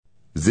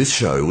This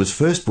show was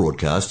first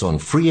broadcast on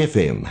Free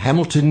FM,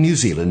 Hamilton, New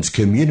Zealand's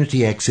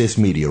community access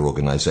media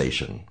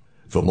organisation.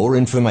 For more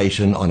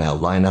information on our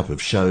lineup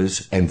of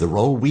shows and the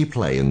role we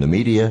play in the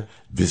media,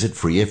 visit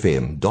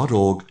freefm.org.nz.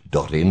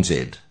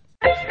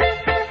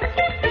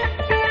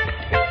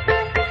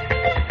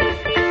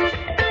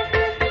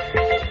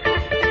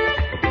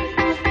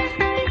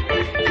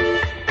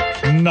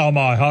 Nā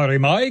mai haere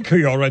mai,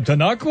 kia ora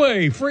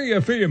tanakwe, Free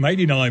FM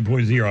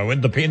 89.0,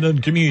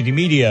 independent community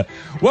media.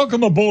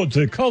 Welcome aboard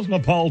to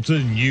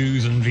Cosmopolitan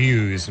News and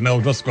Views. Mel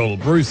Driscoll,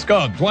 Bruce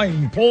Scott,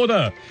 Dwayne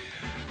Porter.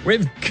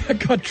 We've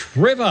got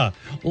Trevor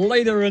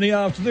later in the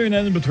afternoon,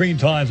 and in between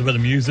times a bit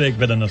of music, a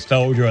bit of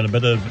nostalgia and a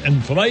bit of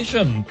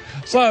information.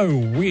 So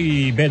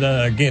we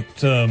better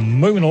get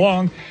moving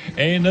along.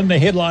 And in the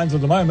headlines at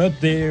the moment,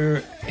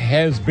 there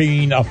has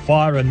been a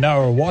fire in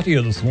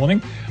Ngaruawatia this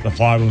morning. The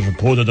fire was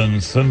reported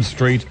in Sim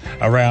Street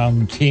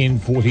around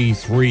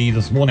 10:43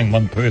 this morning.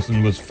 One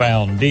person was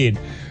found dead.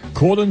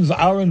 Cordons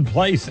are in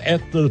place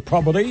at the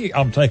property.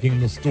 I'm taking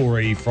the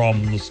story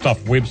from the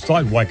Stuff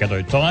website,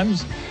 Waikato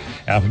Times.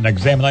 An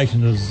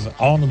examination is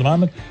on at the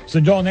moment.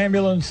 St John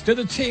Ambulance did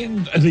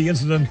attend the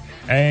incident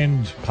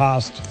and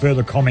passed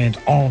further comment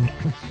on,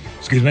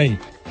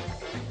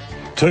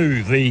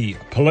 to the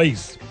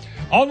police.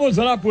 Onwards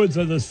and upwards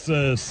of this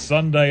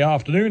Sunday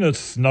afternoon.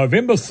 It's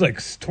November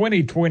 6,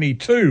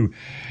 2022.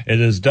 It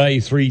is day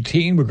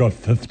 310. We've got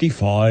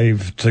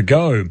 55 to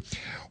go.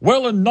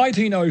 Well, in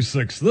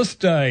 1906, this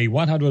day,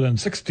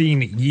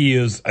 116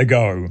 years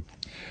ago,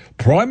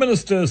 Prime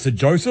Minister Sir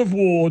Joseph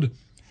Ward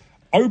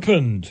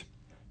opened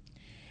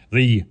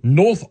the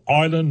North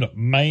Island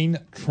Main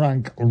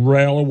Trunk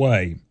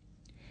Railway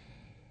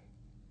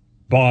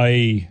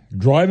by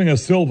driving a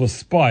silver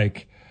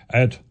spike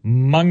at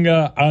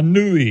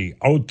Mangaanui,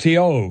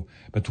 Aotearoa,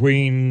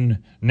 between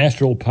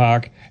National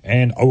Park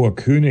and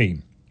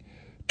Ohakune.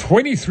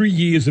 23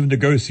 years of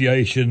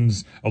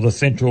negotiations of the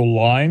central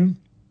line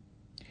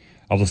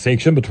of the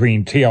section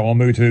between Te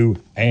Awamutu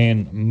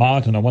and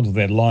Martin. I wonder if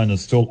that line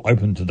is still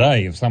open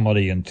today. If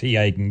somebody in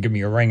TA can give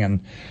me a ring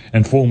and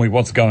inform me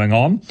what's going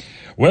on.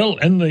 Well,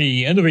 in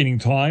the intervening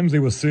times,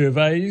 there were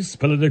surveys,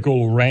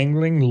 political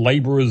wrangling,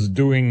 labourers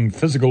doing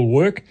physical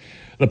work.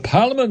 The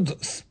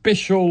Parliament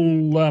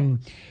special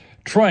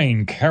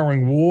train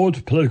carrying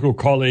Ward, political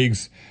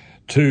colleagues,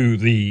 to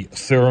the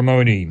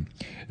ceremony.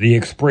 The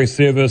express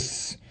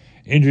service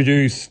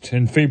introduced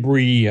in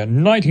February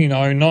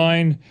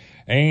 1909,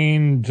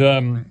 and,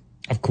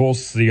 of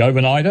course, the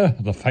overnighter,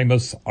 the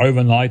famous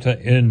overnighter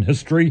in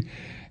history,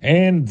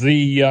 and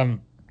the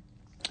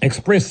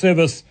express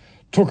service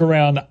took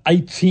around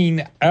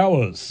 18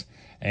 hours,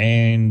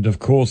 and, of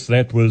course,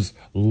 that was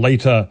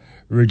later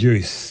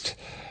reduced.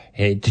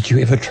 Did you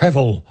ever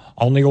travel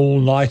on the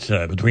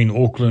all-nighter between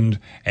Auckland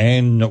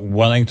and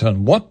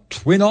Wellington?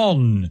 What went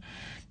on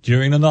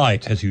during the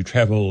night as you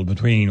travelled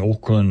between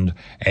Auckland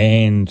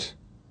and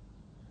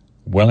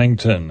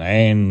Wellington?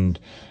 And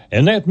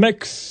in that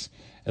mix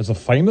is a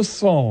famous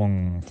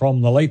song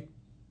from the late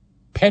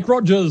Pat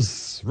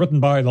Rogers, written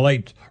by the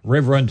late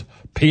Reverend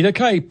Peter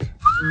Cape.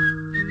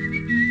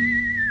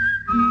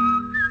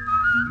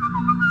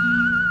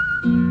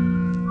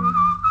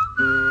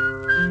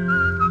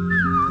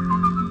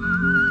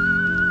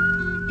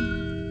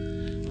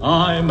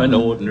 I'm an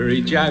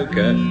ordinary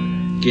joker,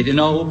 getting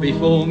old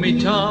before me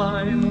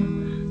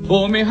time,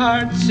 for me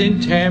heart's in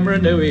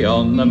Tamaranui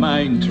on the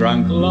main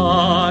trunk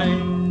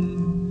line.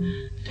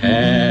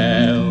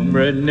 Tamaranui,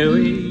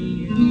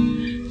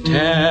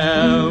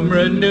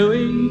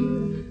 Tamaranui,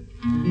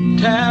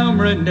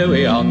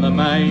 Tamaranui on the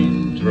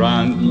main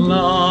trunk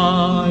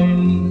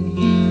line.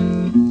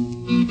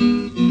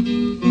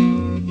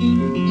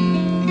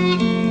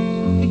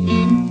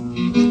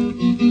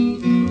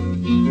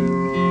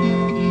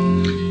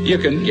 You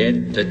can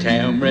get to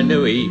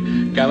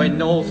Tamaranui, going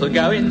north or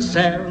going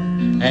south,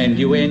 and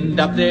you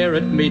end up there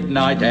at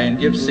midnight and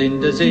you've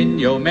cinders in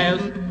your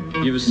mouth.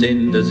 You've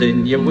cinders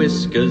in your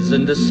whiskers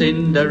and a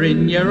cinder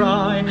in your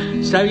eye,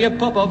 so you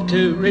pop off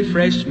to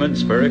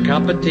refreshments for a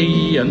cup of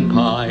tea and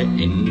pie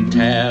in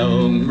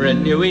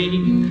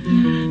Tamaranui,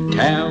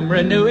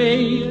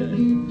 Tamaranui,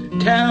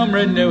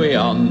 Tamaranui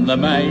on the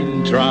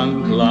main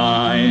trunk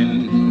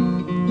line.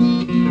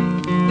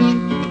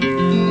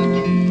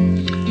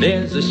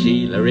 There's a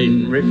Sheila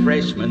in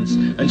refreshments,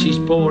 and she's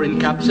pouring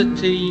cups of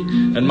tea,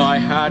 and my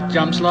heart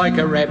jumps like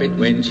a rabbit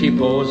when she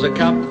pours a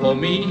cup for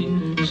me.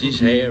 She's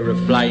hair of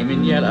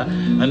flaming yellow,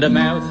 and a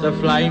mouth of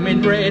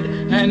flaming red,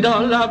 and I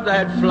love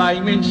that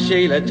flaming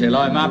Sheila till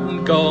I'm up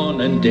and gone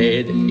and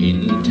dead.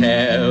 In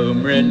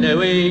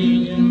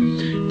Tamaranui,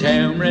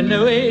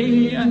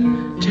 Tamaranui,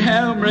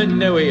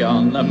 Tamaranui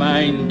on the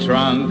main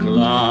trunk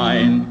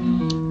line.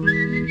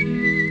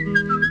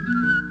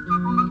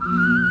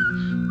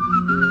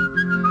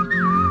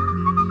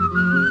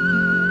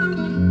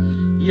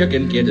 You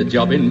can get a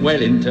job in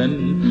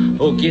Wellington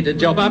or get a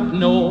job up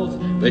north,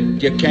 but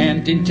you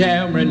can't in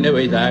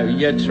Tamaranui though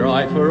you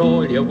try for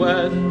all you're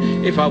worth.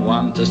 If I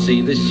want to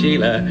see the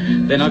Sheila,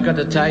 then I've got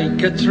to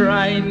take a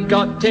train.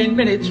 Got 10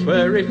 minutes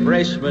for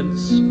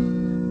refreshments,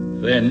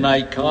 Then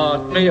they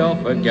cart me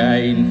off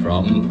again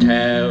from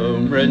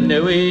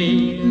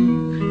Taumarunui,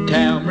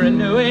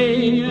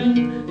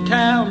 Taumarunui,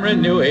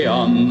 Taumarunui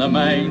on the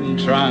main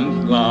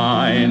trunk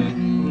line.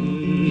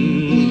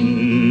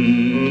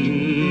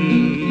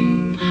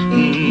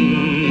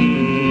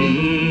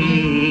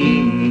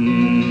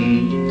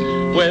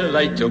 Well,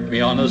 they took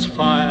me on as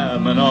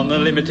fireman on the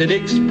Limited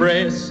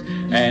Express,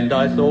 and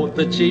I thought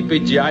that she'd be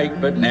Jake,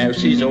 but now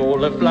she's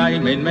all a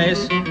flaming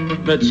mess.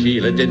 But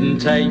Sheila didn't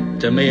take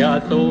to me, I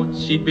thought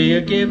she'd be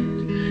a gift.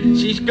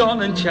 She's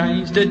gone and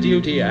changed her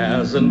duty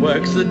hours and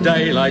works the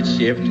daylight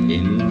shift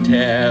in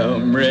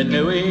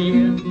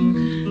Taumarunui,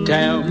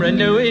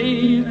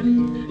 Taumarunui,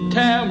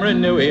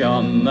 Taumarunui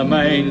on the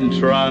main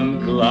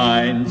trunk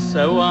line.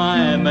 So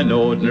I'm an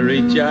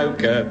ordinary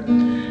joker,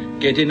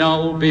 getting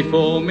old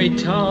before me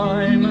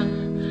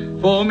time,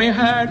 for me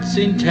heart's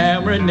in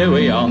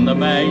Taumarunui on the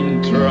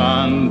main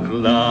trunk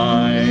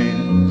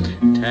line.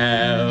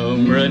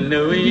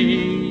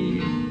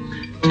 Taumarunui,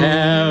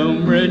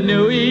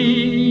 Taumarunui,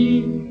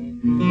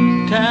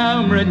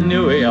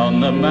 Taumarunui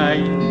on the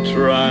main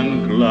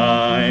trunk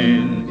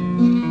line.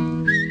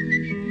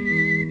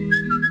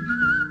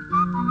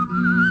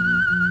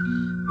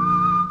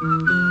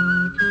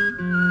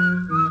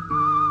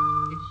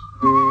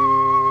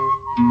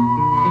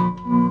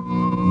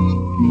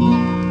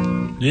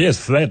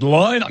 Yes, that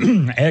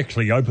line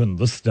actually opened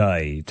this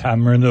day,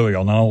 Taumarunui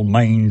on the old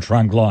main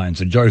trunk line.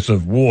 So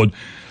Joseph Ward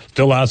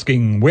still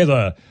asking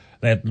whether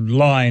that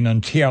line in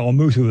Te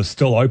Awamutu is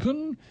still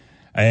open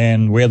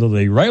and whether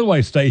the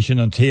railway station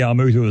in Te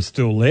Awamutu is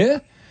still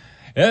there.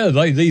 Yeah,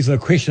 these are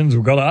questions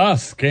we've got to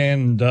ask,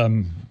 and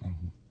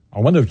I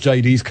wonder if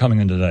JD's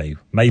coming in today.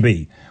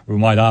 Maybe. We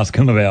might ask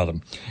him about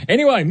him.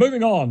 Anyway,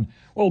 moving on.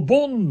 Well,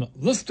 born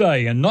this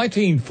day in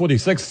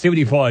 1946,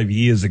 75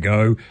 years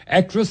ago,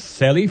 actress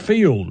Sally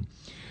Field,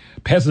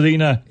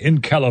 Pasadena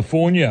in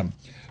California.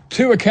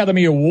 2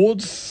 Academy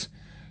Awards,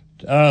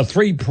 3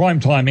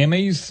 Primetime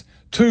Emmys,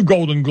 2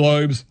 Golden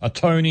Globes, a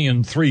Tony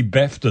and 3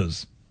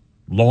 BAFTAs.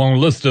 Long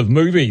list of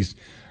movies.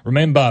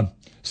 Remember,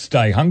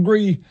 Stay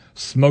Hungry,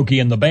 Smokey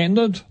and the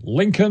Bandit,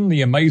 Lincoln,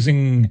 The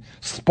Amazing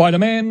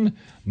Spider-Man,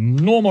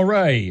 Norma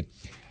Ray,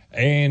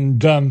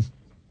 and, of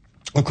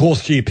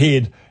course, she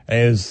appeared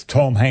as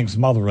Tom Hanks'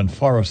 mother in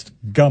Forrest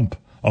Gump,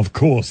 of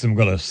course. And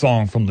we've got a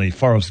song from the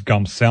Forrest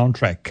Gump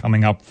soundtrack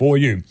coming up for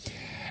you.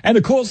 And,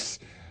 of course,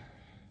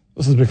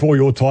 this is before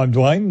your time,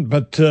 Dwayne,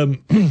 but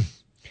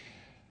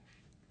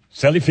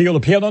Sally Field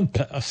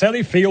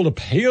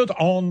appeared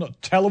on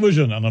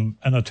television in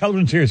a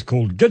television series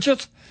called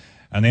Gidget.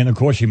 And then, of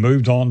course, she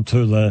moved on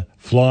to The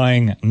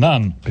Flying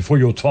Nun. Before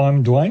your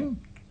time, Dwayne?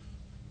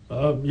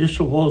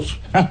 Yes, it was.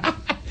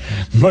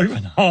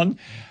 Moving on.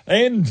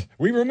 And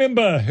we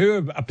remember her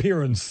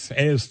appearance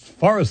as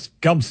Forrest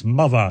Gump's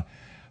mother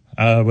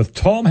with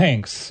Tom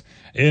Hanks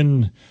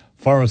in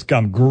Forrest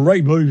Gump.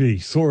 Great movie.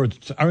 Saw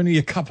it only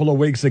a couple of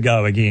weeks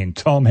ago again,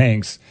 Tom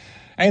Hanks.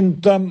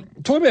 And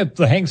talking about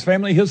the Hanks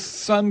family, his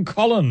son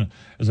Colin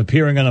is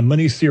appearing in a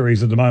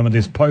mini-series at the moment.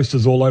 There's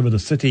posters all over the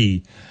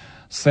city.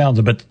 Sounds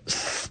a bit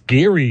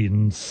scary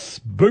and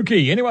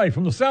spooky. Anyway,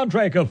 from the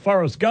soundtrack of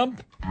Forrest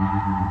Gump,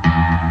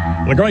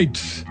 the great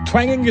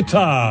twanging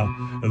guitar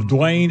of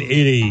Dwayne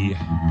Eddy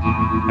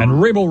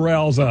and Rebel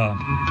Rouser.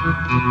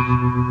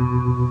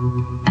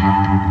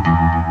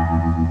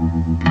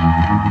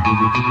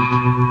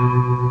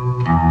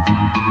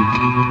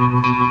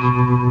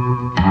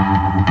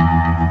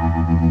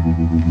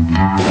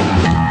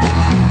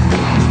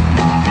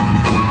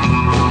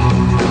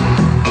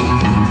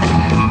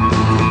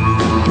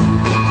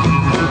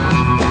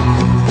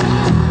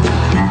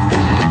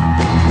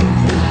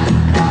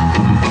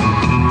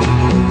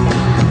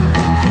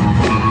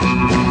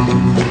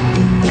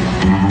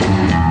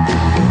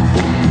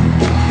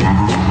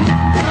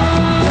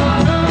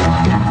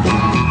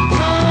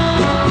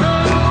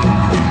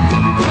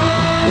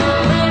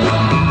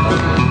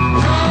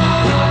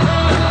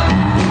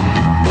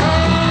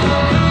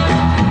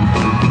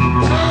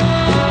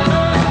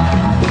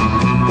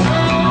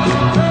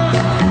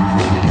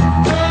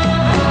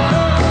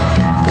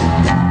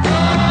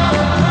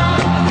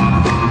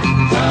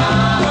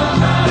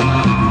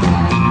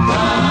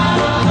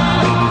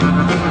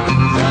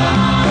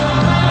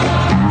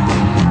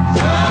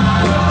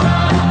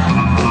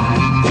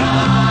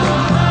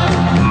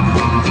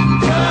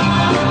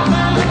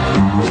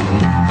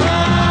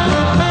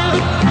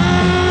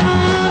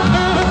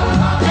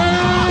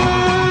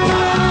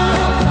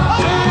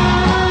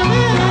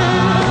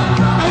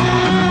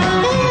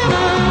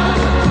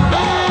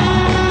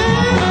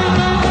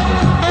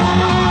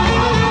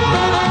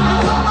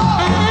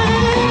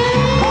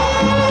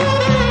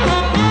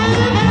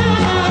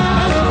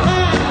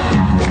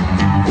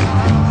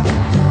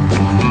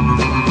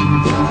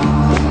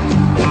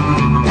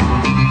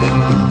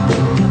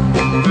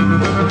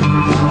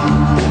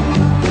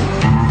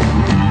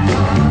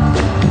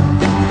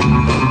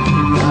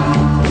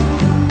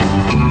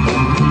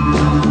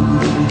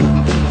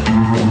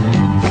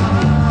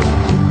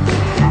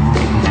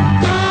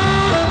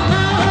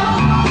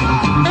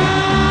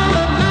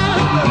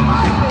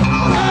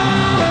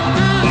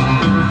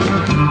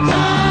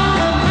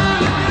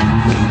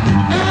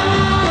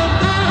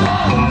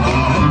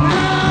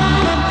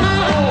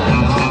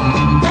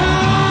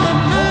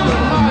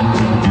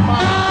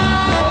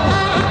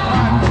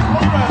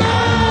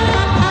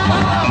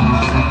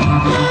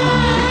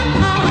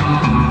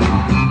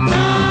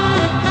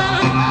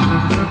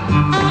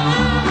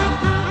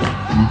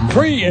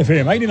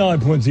 FM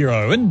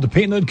 89.0,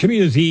 independent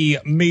community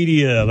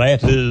media.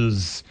 That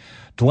is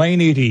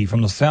Dwayne Eddy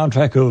from the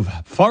soundtrack of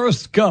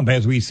Forrest Gump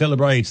as we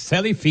celebrate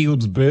Sally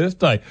Field's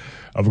birthday.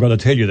 I've got to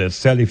tell you that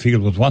Sally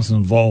Field was once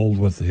involved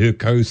with her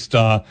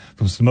co-star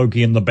from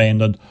Smokey and the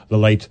Bandit, the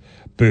late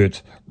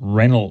Burt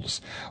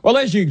Reynolds. Well,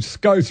 as you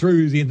go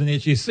through the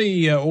internet, you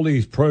see all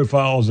these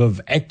profiles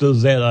of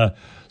actors that are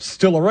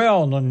still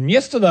around. And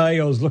yesterday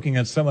I was looking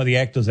at some of the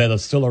actors that are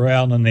still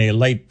around in their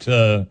late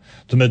to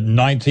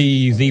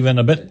mid-90s, even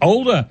a bit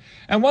older.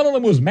 And one of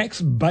them was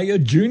Max Baer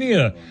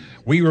Jr.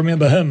 We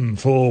remember him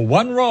for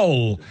one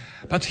role,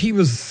 but he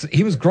was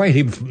great.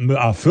 He was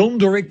a film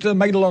director,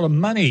 made a lot of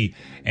money,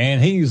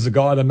 and he's the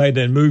guy that made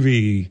that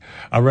movie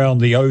around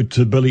the Ode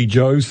to Billy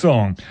Joe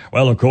song.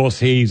 Well, of course,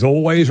 he's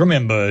always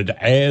remembered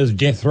as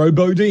Jethro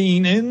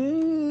Bodine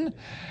in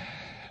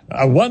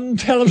one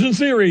television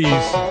series.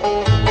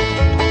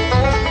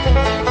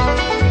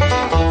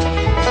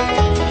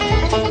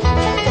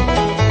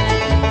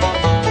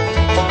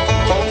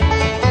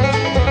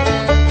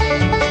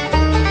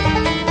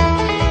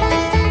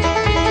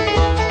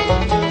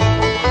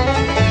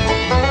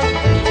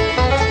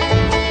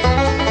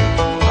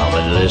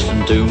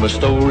 To my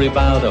story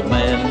about a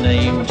man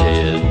named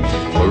Jed.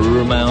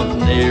 Poor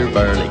mountaineer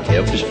barely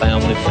kept his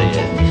family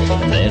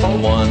fed. And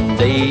then one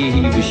day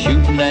he was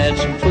shooting at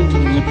some food,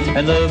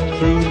 and up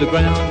through the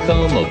ground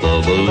come a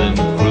bubbling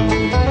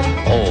crude.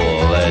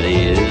 Oh, that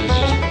is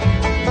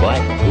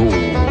black gold,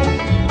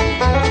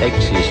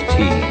 Texas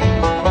tea.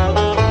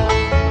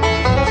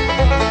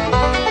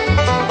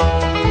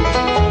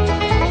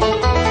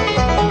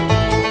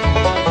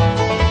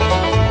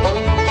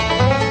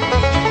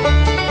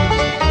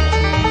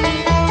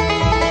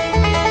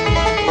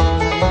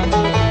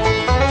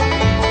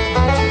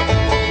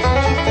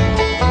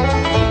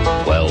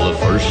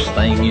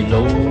 You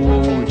know,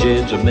 old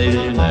Jed's a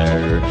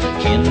millionaire.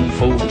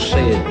 Kinfolk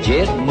said,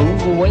 Jed,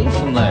 move away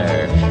from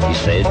there. He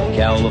said,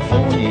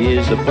 California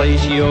is the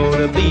place you ought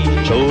to be.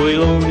 So he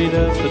loaded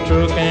up the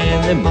truck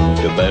and they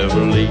moved to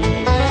Beverly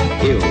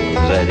Hills.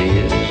 That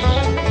is,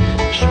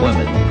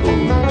 swimming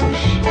pools,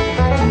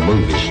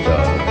 movie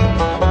star.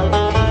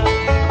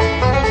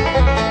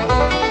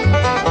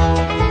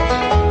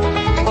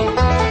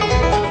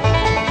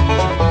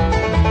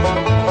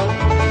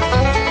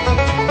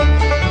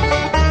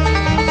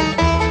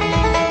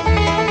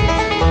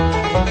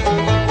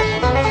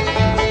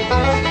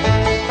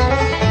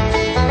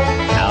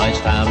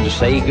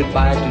 Say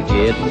goodbye to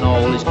Jed and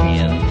all his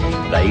kin.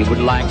 They would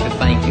like to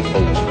thank you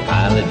folks for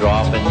kindly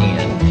dropping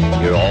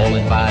in. You're all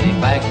invited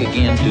back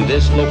again to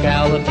this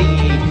locality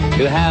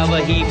to have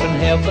a heaping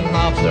helping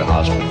of their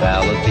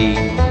hospitality.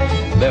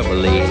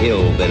 Beverly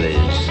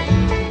Hillbillies,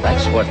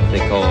 that's what they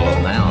call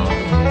them now.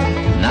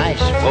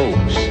 Nice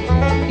folks.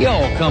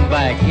 Y'all come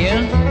back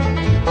here.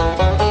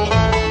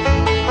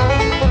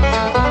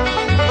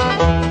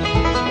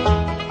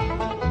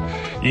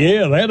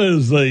 Yeah, that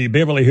is the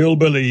Beverly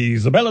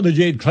Hillbillies, the Ballad of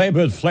Jed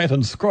Clampett, Flatt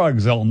and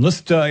Scruggs. On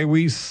this day,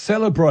 we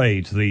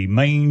celebrate the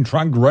Main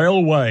Trunk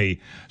Railway,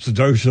 Sir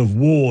Joseph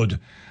Ward.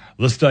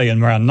 This day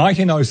in around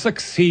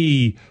 1906,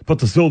 he put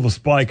the silver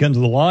spike into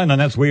the line,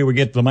 and that's where we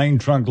get the Main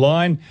Trunk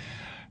line.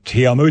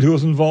 Te Amutu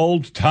was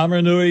involved,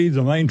 Tamaranui,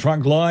 the Main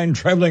Trunk line,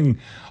 travelling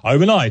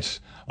overnight.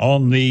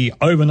 On the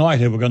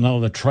overnighter, we've got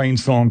another train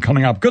song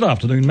coming up. Good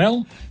afternoon,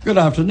 Mel. Good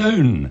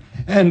afternoon.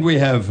 And we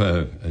have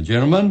a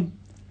gentleman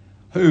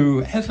who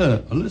has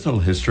a little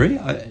history.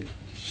 I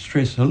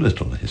stress a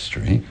little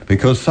history,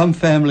 because some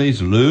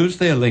families lose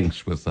their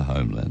links with the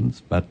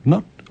homelands, but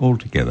not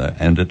altogether,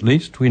 and at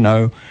least we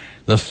know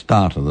the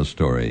start of the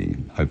story,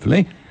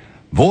 hopefully.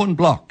 Vaughan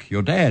Block,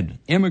 your dad,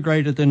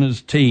 emigrated in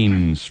his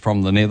teens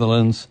from the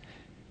Netherlands,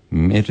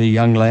 met a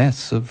young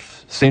lass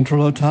of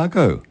Central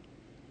Otago.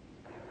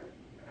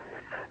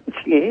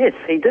 Yes,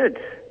 he did,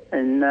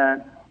 and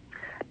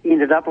he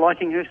ended up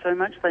liking her so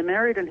much they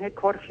married and had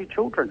quite a few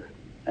children.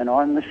 And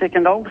I'm the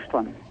second oldest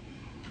one.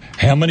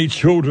 How many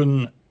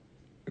children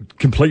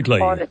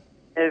completely? I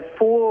have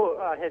four.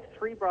 I have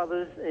three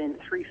brothers and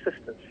three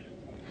sisters.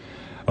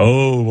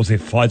 Oh, was there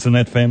fights in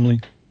that family?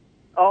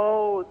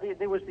 Oh,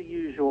 there was the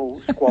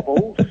usual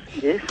squabbles.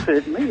 Yes,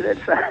 certainly.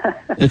 That's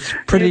it's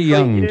pretty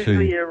young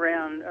usually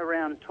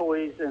around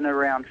toys and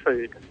around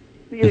food.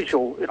 The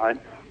usual,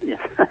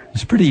 Yeah.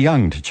 It's pretty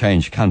young to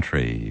change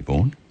country,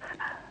 Vaughan.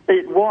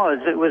 It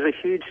was a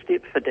huge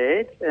step for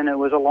Dad, and it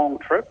was a long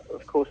trip.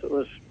 Of course, it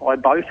was by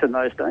boat in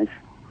those days.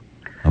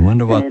 I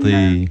wonder what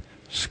the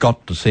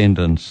Scott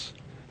descendants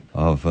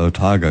of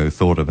Otago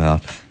thought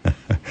about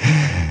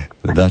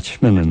the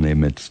Dutchmen in their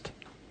midst.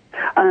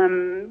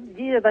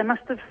 Yeah, they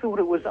must have thought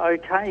it was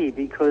okay,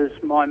 because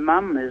my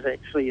mum is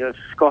actually of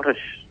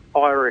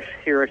Scottish-Irish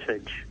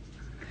heritage.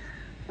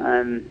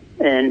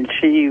 And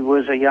she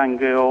was a young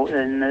girl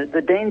in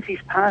the Danzies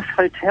Pass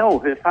Hotel.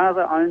 Her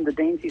father owned the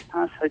Danzies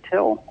Pass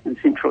Hotel in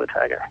Central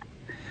Otago.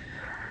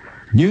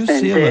 New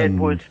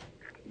Zealand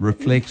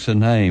reflects a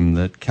name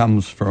that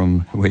comes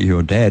from where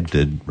your dad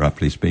did,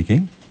 roughly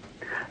speaking.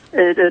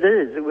 It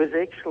is. It was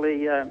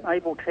actually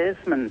Abel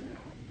Tasman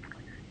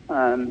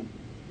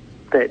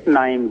that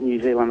name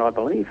New Zealand, I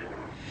believe.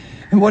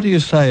 And what do you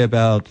say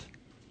about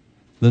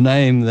the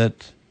name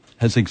that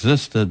has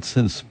existed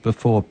since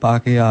before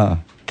Pākehā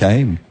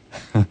came,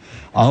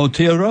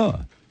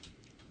 Aotearoa?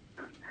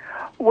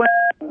 Well,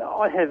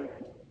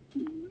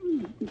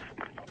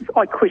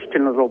 I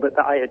question a little bit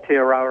the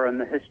Aotearoa and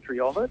the history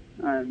of it.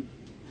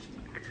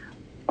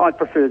 I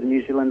prefer the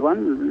New Zealand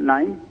one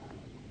name.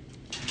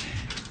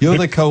 You're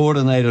the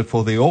coordinator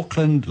for the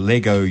Auckland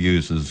Lego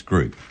Users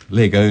Group.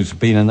 Lego's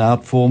been an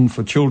art form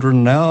for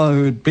children now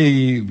who'd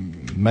be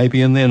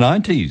maybe in their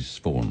 90s,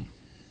 Vaughan.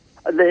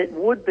 That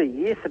would be,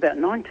 yes. About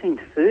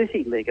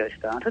 1930 Lego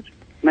started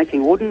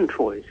making wooden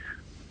toys.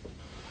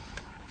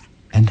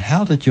 And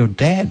how did your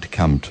dad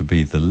come to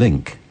be the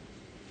link?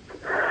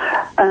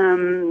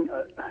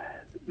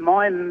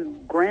 My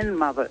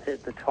grandmother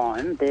at the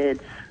time,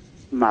 Dad's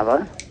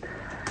mother,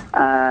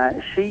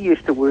 she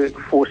used to work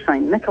for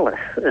St. Nicholas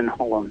in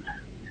Holland.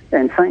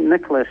 And St.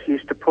 Nicholas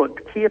used to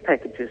put care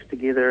packages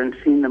together and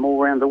send them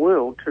all around the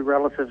world to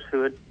relatives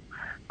who had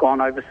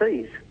gone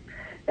overseas.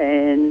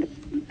 And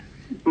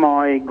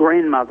my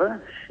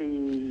grandmother,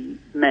 she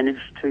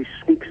managed to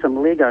sneak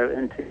some Lego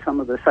into some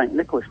of the St.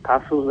 Nicholas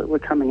parcels that were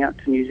coming out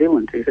to New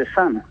Zealand to her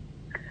son.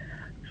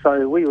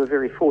 So we were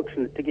very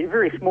fortunate to get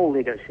very small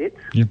Lego sets.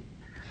 Yep.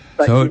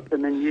 But get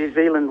them in New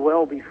Zealand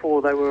well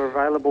before they were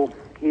available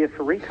here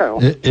for retail.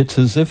 It's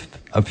as if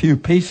a few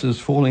pieces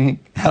falling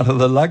out of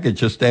the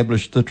luggage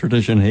established the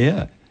tradition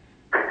here.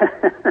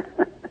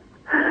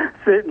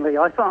 Certainly.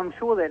 I'm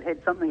sure that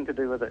had something to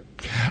do with it.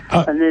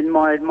 And then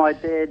my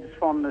dad's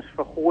fondness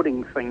for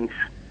hoarding things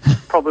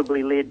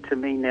probably led to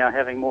me now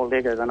having more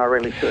Lego than I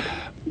really should.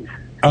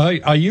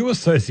 Are you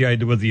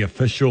associated with the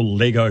official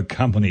Lego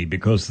company?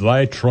 Because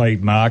they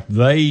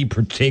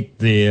protect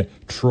their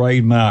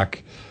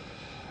trademark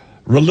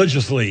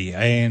religiously,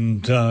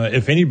 and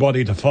if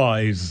anybody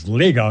defies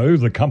Lego,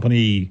 the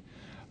company,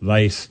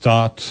 they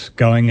start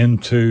going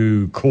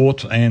into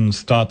court and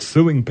start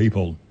suing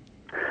people.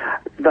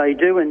 They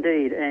do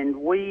indeed, and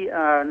we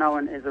are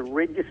known as a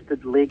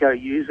registered Lego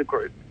user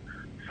group.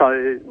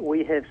 So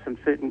we have some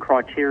certain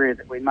criteria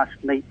that we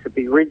must meet to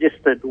be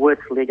registered with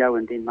Lego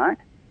in Denmark.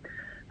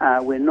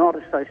 We're not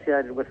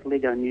associated with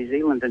Lego New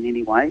Zealand in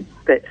any way.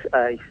 That's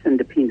an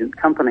independent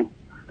company.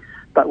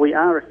 But we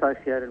are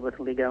associated with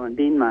Lego in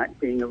Denmark,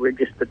 being a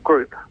registered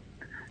group.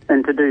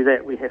 And to do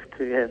that, we have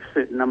to have a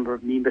certain number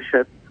of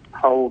membership,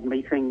 hold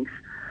meetings,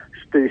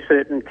 do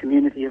certain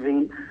community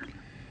events.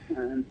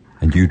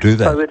 And you do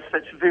that? So it's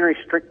very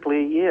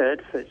strictly,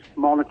 it's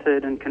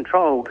monitored and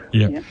controlled.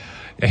 Yeah.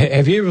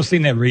 Have you ever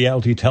seen that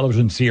reality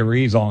television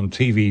series on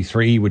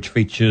TV3 which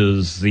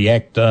features the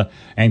actor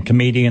and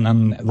comedian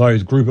and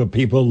those group of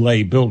people?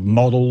 They build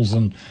models,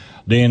 and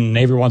then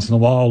every once in a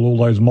while all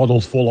those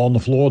models fall on the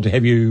floor.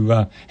 Have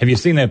you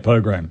seen that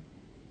program?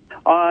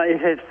 I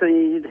have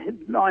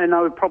seen. I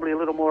know probably a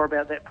little more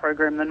about that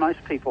program than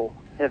most people,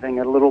 having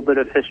a little bit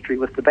of history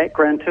with the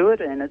background to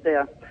it. And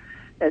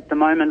at the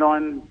moment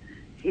I'm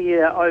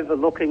here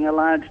overlooking a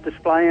large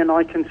display, and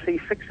I can see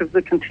 6 of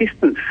the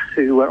contestants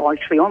who were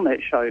actually on that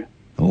show.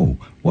 Oh,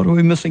 what are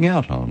we missing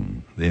out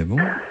on there,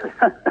 Vaughan?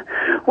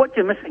 What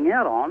you're missing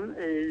out on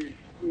is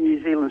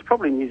New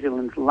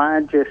Zealand's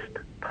largest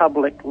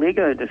public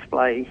Lego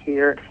display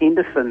here at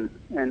Henderson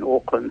in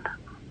Auckland,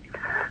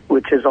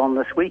 which is on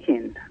this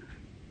weekend.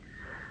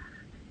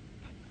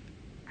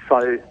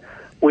 So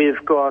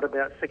we've got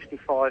about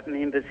 65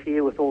 members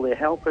here with all their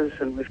helpers,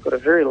 and we've got a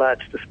very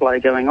large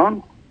display going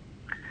on.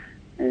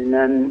 And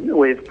then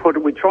we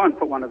try and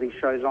put one of these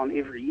shows on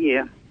every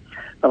year.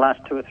 The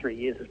last 2 or 3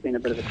 years has been a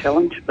bit of a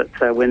challenge, but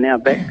we're now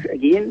back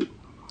again.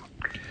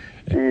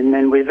 And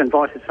then we've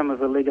invited some of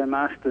the Lego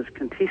Masters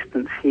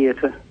contestants here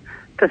to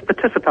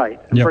participate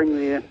and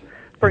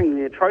bring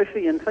their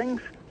trophy and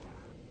things.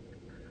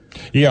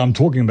 Yeah, I'm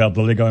talking about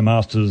the Lego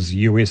Masters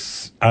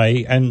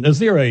USA. And is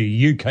there a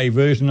UK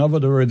version of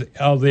it, or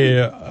are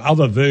there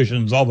other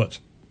versions of it?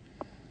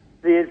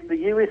 There's the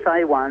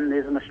USA one,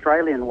 there's an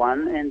Australian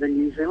one, and the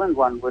New Zealand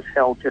one was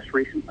held just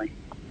recently.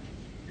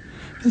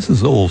 This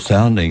is all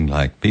sounding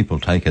like people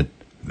take it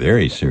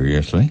very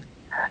seriously.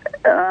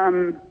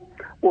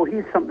 Well,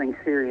 here's something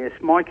serious.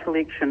 My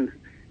collection,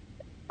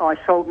 I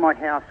sold my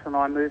house and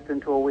I moved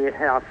into a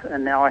warehouse,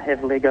 and now I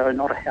have Lego,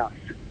 not a house.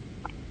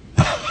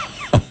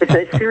 Is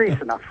that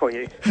serious enough for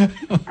you?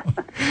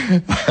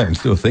 I'm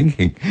still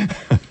thinking.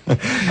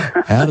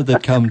 How did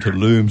it come to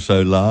loom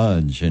so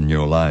large in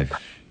your life?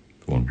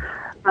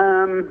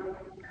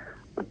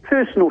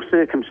 Personal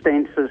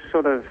circumstances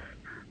sort of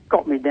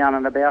got me down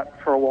and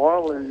about for a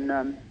while,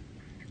 and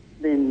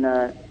then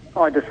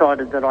I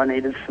decided that I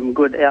needed some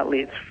good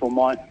outlets for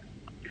my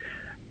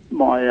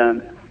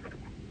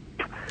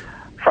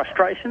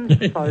frustrations.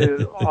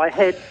 So I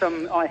had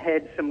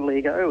some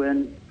Lego,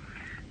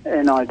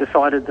 and I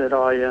decided that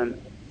I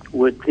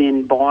would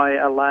then buy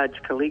a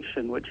large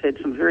collection which had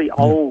some very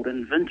old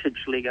and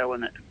vintage Lego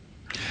in it.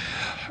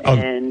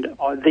 And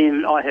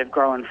I have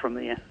grown from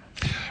there.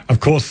 Of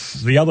course,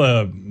 the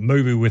other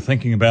movie we're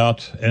thinking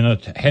about, and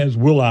it has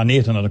Will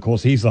Arnett in it, of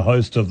course. He's the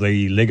host of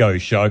the Lego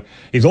show.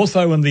 He's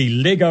also in the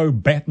Lego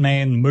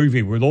Batman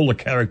movie with all the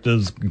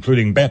characters,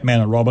 including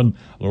Batman and Robin,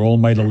 are all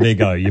made of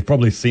Lego. You've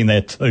probably seen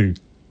that too.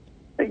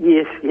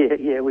 Yes,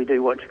 yeah, we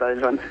do watch those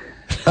ones.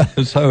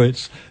 So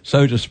it's,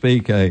 so to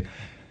speak, a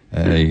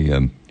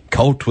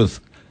cult with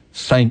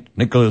St.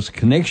 Nicholas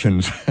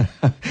connections.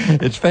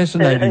 It's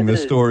fascinating, the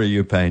story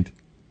you paint.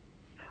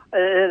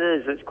 It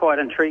is. It's quite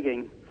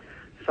intriguing.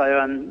 So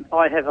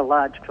I have a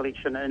large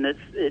collection, and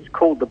it's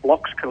called the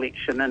Blocks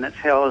Collection, and it's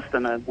housed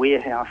in a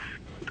warehouse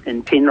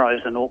in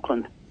Penrose in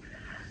Auckland.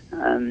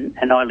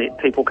 And I let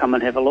people come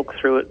and have a look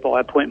through it by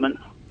appointment.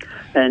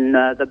 And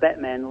the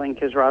Batman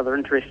link is rather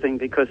interesting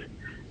because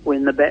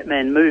when the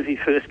Batman movie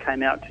first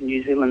came out to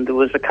New Zealand, there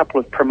was a couple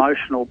of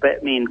promotional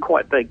Batmen,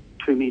 quite big,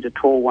 2-metre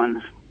tall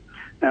ones,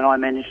 and I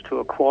managed to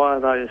acquire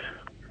those.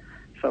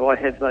 So I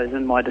have those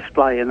in my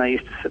display, and they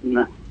used to sit in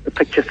the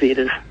picture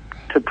theatres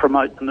to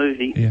promote the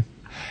movie. Yeah.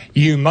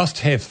 You must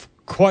have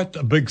quite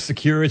a big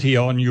security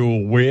on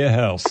your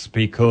warehouse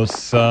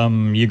because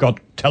you got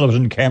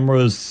television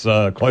cameras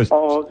close.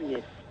 Oh,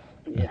 yes.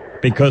 Yeah.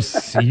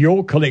 Because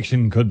your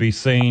collection could be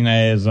seen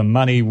as a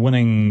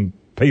money-winning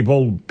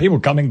people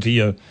coming to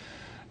you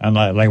and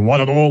they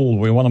want it all.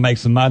 We want to make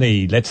some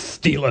money. Let's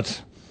steal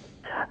it.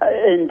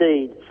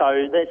 Indeed.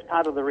 So that's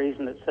part of the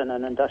reason it's in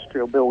an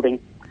industrial building.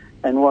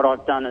 And what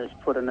I've done is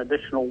put an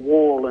additional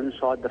wall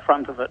inside the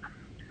front of it.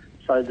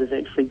 So there's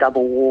actually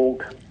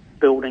double-walled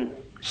building.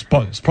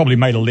 It's probably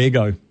made of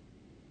Lego.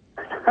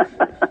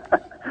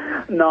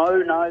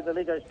 No, the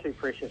Lego's too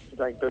precious to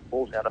take big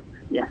walls out of.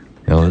 Yeah.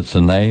 Well, it's a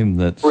name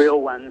that's...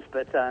 Real ones,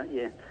 but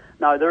yeah.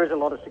 No, there is a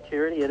lot of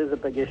security. It is a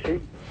big issue.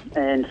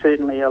 And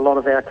certainly a lot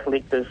of our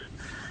collectors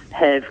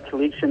have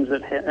collections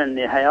in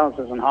their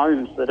houses and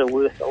homes that are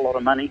worth a lot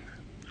of money.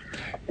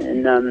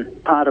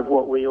 And part of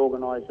what we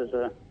organise as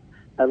a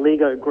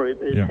Lego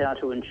group is how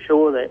to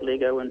ensure that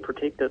Lego and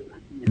protect it.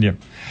 Yeah.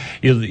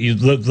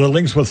 The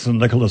links with St.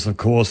 Nicholas, of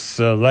course,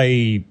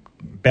 they,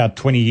 about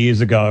 20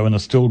 years ago, and are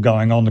still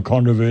going on, the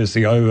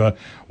controversy over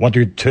what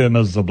you term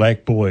as the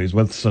Black Boys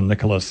with St.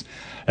 Nicholas.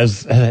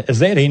 Has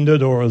that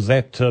ended, or has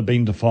that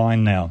been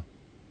defined now?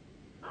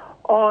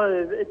 Oh,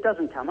 it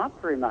doesn't come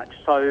up very much.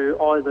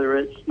 So either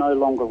it's no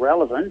longer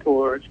relevant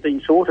or it's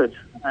been sorted.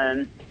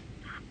 I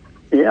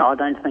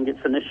don't think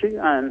it's an issue.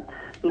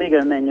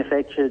 Lego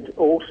manufactured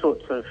all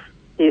sorts of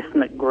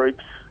ethnic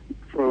groups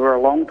for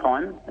a long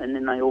time, and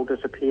then they all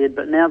disappeared.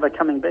 But now they're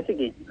coming back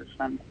again.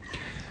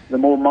 The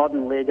more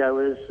modern Lego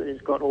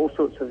is got all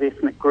sorts of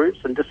ethnic groups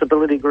and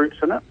disability groups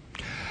in it.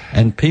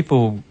 And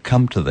people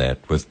come to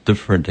that with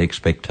different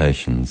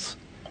expectations.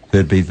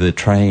 There'd be the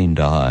trained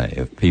eye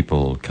of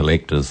people,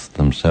 collectors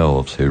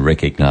themselves, who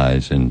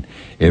recognise in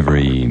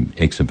every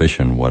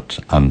exhibition what's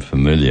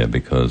unfamiliar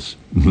because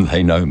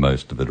they know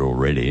most of it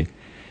already.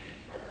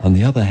 On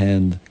the other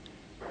hand,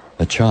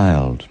 a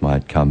child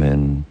might come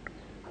in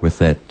with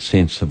that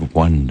sense of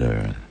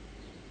wonder,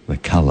 the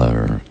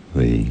colour,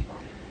 the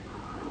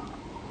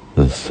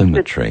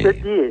symmetry.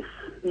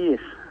 Yes.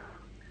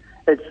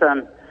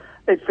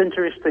 It's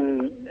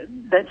interesting.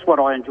 That's what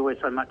I enjoy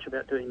so much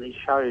about doing these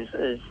shows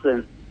is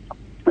the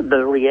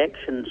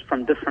reactions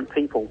from different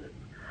people.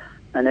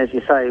 And as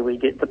you say, we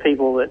get the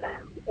people that,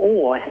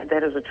 I had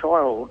that as a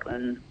child,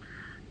 and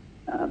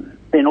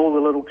then all the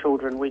little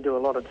children, we do a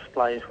lot of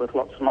displays with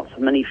lots and lots of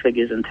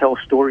minifigures and tell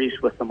stories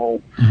with them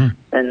all. Mm-hmm.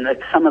 And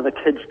some of the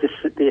kids just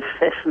sit there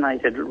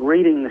fascinated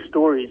reading the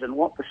stories, and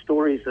what the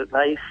stories that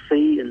they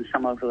see in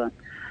some of the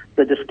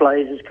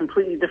displays is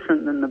completely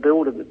different than the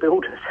builder that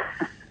built it.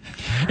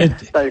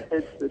 So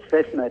it's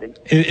fascinating.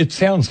 It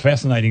sounds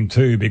fascinating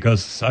too,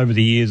 because over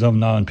the years I've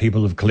known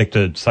people have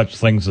collected such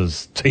things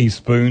as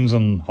teaspoons,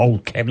 and whole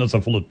cabinets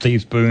are full of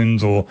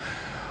teaspoons, or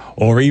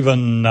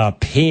even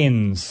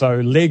pens. So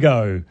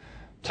Lego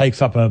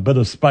takes up a bit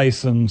of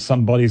space in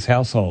somebody's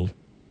household.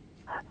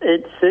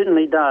 It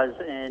certainly does,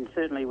 and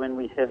certainly when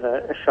we have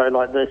a show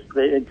like this,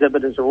 the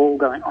exhibitors are all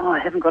going, I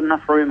haven't got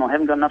enough room, I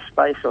haven't got enough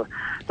space, or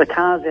the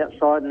car's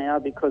outside now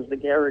because the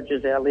garage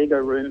is our Lego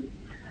room.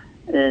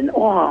 And,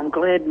 I'm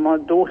glad my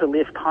daughter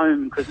left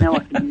home because now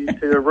I can use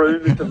her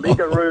room as a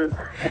Lego room.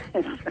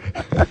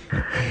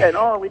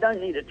 And, we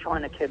don't need a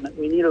china cabinet,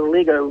 we need a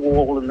Lego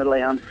wall in the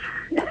lounge.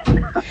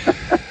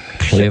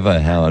 Clever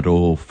how it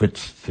all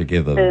fits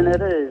together. And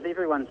it is.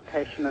 Everyone's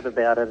passionate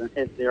about it and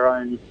has their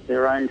own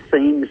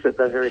themes that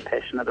they're very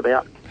passionate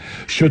about.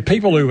 Should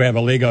people who have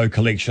a Lego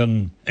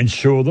collection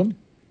insure them?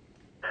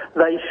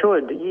 They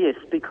should, yes,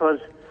 because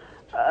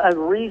a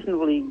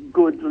reasonably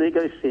good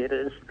Lego set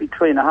is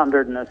between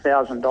 $100 and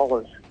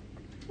 $1,000.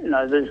 You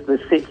know,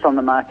 there's sets on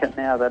the market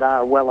now that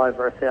are well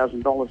over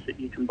 $1,000 that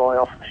you can buy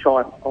off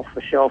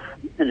the shelf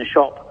in a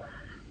shop.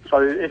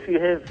 So if you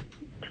have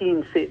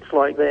 10 sets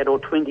like that or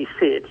 20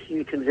 sets,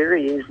 you can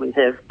very easily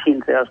have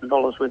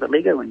 $10,000 worth of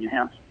Lego in your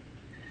house.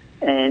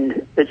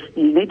 And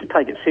you need to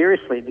take it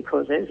seriously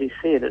because, as you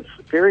said, it's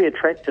very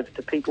attractive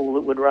to people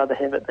that would rather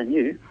have it than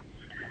you.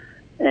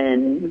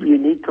 And you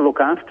need to look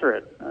after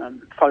it,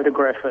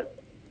 photograph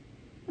it,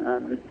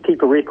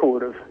 keep a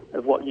record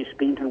of what you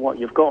spent and what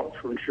you've got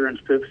for insurance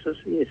purposes,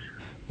 yes.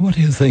 What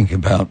do you think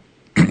about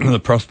the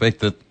prospect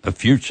that a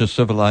future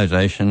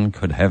civilization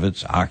could have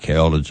its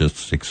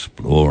archaeologists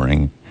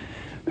exploring,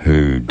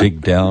 who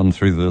dig down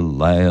through the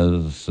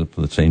layers of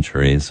the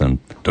centuries and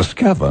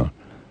discover,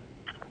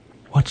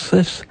 what's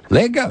this?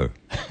 Lego!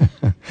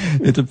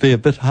 It'd be a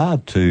bit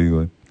hard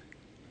to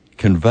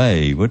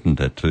convey, wouldn't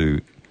it,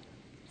 to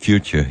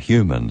future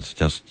humans,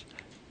 just...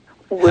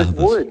 Well, it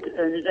would,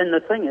 and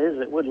the thing is,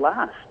 it would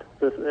last.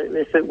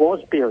 If it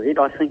was buried,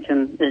 I think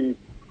in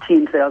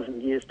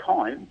 10,000 years'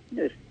 time,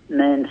 if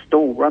man's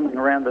still roaming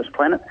around this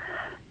planet,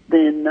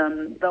 then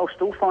they'll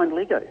still find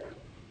Lego.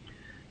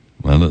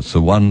 Well, it's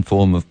the one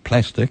form of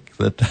plastic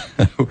that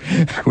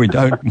we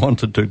don't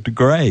want it to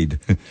degrade.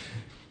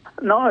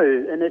 No,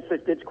 and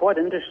it's quite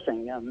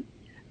interesting.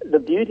 The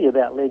beauty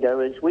about Lego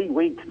is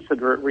we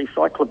consider it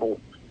recyclable.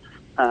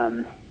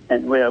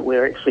 And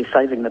we're actually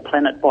saving the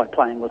planet by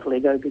playing with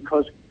Lego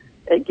because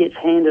it gets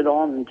handed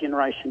on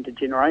generation to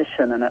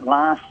generation and it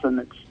lasts, and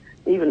it's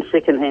even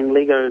second-hand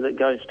Lego that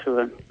goes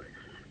to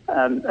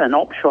an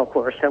op shop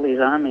or a Sally's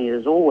Army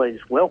is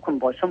always welcomed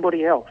by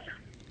somebody else.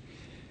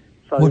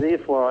 So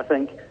therefore I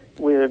think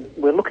we're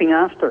looking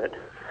after it.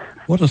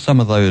 What are some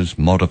of those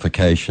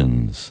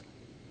modifications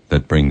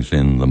that brings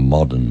in the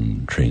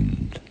modern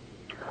trend?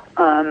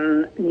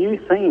 New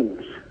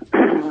themes.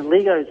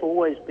 Lego's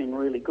always been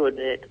really good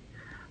at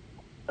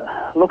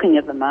looking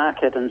at the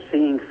market and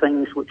seeing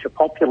things which are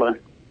popular.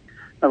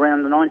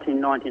 Around the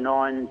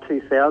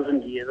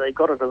 1999-2000 year, they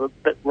got it a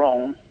bit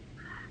wrong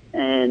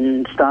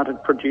and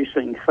started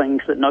producing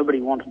things that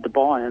nobody wanted to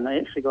buy, and they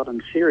actually got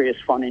in serious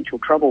financial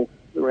trouble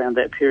around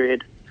that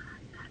period.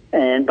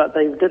 But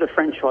they did a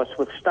franchise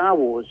with Star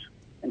Wars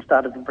and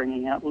started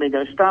bringing out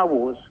Lego Star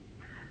Wars,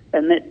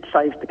 and that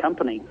saved the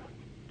company.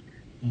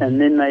 Mm-hmm. And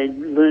then they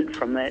learnt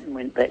from that and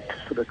went back to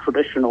sort of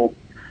traditional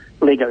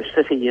Lego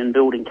City and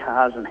building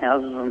cars and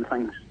houses and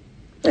things.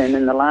 And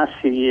in the last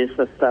few years,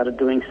 they've started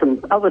doing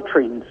some other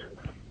trends,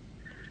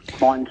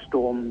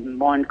 Mindstorm,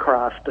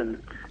 Minecraft,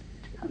 and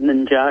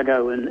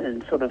Ninjago,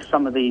 and sort of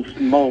some of these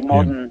more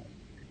modern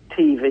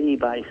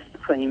TV-based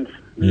themes.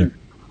 Yeah.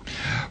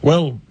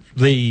 Well,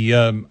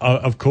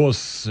 of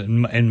course,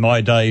 in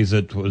my days,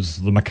 it was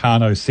the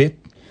Meccano set.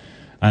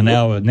 And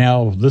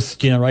now this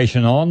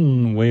generation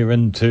on, we're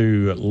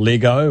into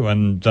Lego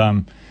and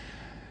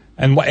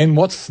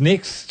what's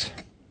next?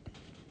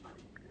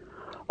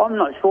 I'm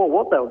not sure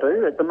what they'll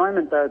do. At the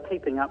moment, they're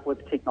keeping up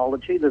with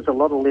technology. There's a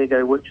lot of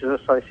Lego which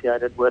is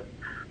associated with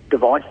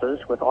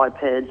devices, with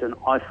iPads and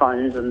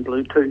iPhones and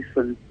Bluetooth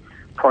and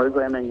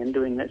programming and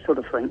doing that sort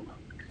of thing.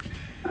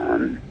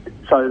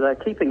 So they're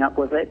keeping up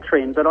with that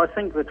trend. But I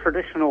think the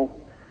traditional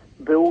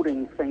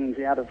building things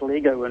out of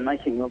Lego and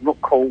making them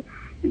look cool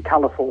and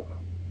colourful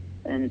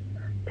and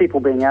people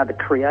being able to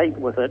create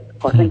with it,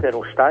 I think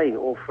that'll stay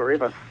all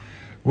forever.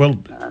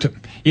 Well,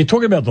 you're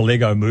talking about the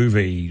Lego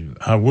movie.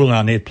 Will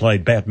Arnett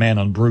played Batman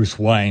and Bruce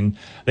Wayne.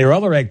 There are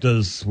other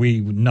actors we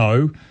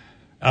know.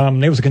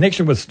 There was a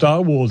connection with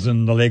Star Wars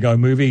in the Lego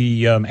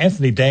movie.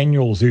 Anthony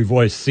Daniels, who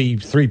voiced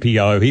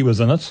C-3PO, he was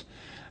in it.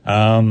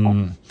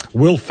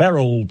 Will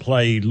Ferrell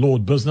played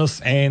Lord Business,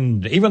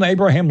 and even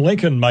Abraham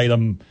Lincoln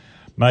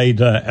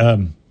made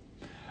a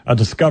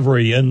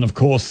discovery in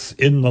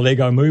the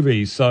Lego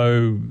movie.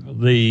 So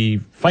the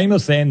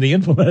famous and the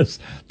infamous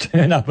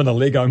turn up in a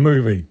Lego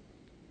movie.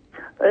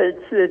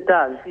 It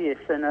does, yes,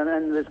 and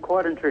it's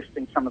quite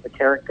interesting some of the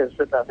characters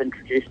that they've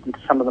introduced into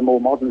some of the more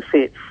modern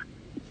sets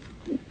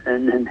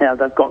and how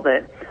they've got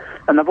that.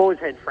 And they've always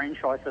had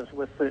franchises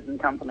with certain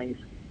companies.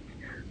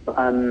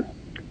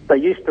 They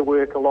used to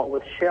work a lot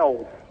with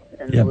Shell,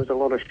 and there was a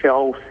lot of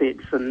Shell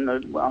sets. And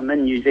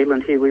in New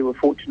Zealand here, we were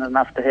fortunate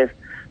enough to have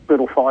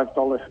little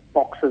 $5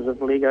 boxes of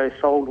Lego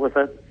sold with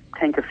a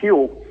tank of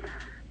fuel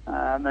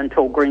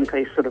until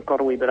Greenpeace sort of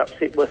got a wee bit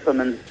upset with them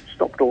and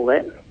stopped all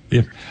that.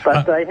 Yeah.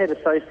 But they had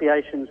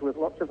associations with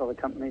lots of other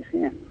companies,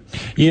 yeah.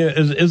 Yeah,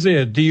 is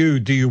there, do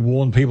you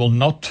warn people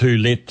not to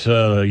let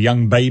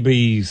young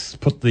babies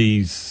put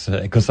these,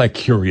 because they're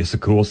curious,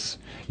 of course,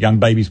 young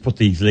babies put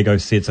these Lego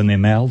sets in their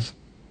mouths?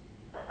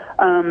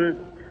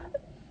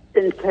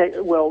 In fact,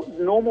 well,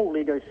 normal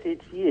Lego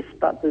sets, yes,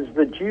 but there's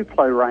the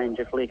Duplo range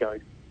of Lego.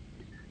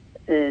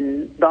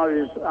 And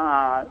those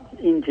are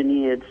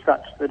engineered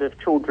such that if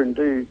children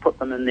do put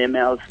them in their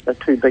mouths, they're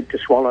too big to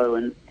swallow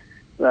and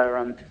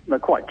they're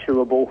quite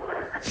chewable.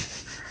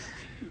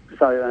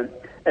 So,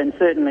 and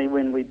certainly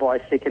when we buy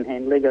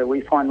second-hand Lego,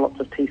 we find lots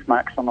of teeth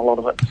marks on a lot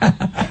of it.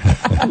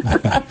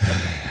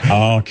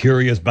 Oh,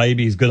 curious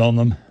babies, good on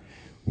them.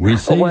 Well,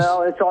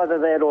 it's either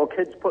that or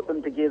kids put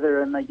them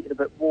together and they get a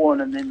bit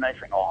worn and then they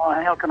think, oh,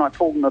 how can I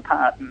pull them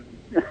apart?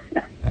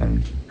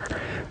 And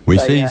we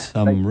see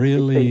some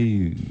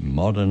really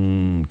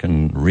modern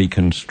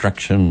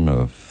reconstruction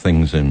of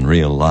things in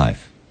real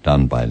life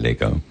done by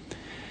Lego.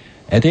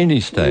 At any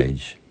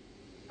stage,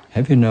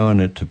 have you known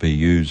it to be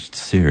used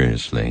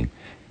seriously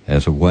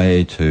as a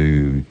way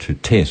to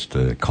test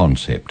a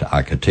concept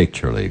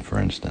architecturally, for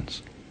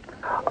instance?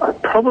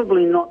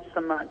 Probably not so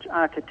much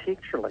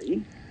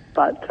architecturally,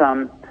 but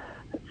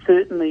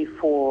certainly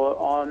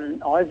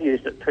I've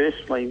used it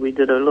personally. We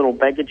did a little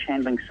baggage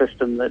handling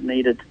system that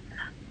needed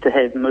to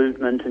have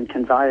movement and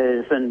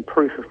conveyors and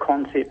proof of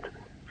concept.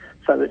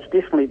 So it's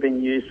definitely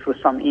been used for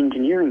some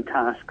engineering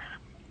tasks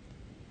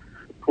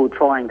for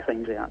trying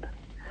things out.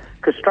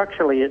 Because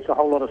structurally it's a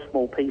whole lot of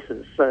small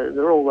pieces. So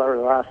although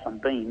there are some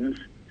beams,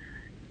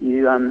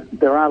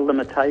 there are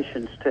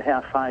limitations to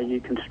how far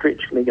you can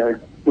stretch Lego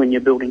when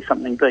you're building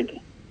something big.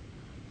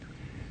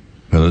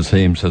 Well, it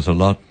seems there's a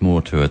lot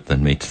more to it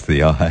than meets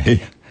the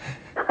eye.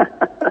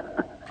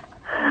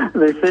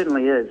 There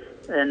certainly is.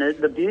 And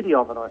the beauty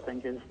of it, I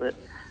think, is that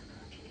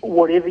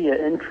whatever your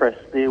interest,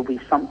 there'll be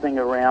something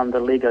around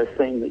the Lego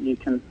theme that you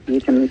can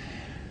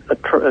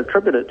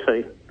attribute it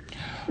to.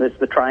 There's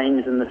the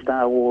trains and the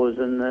Star Wars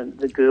and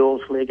the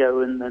girls'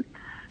 Lego and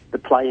the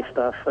play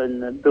stuff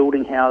and the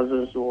building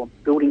houses or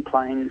building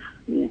planes.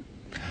 Yeah.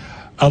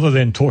 Other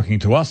than talking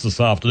to us this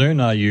afternoon,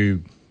 are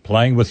you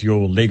playing with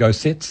your Lego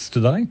sets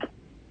today?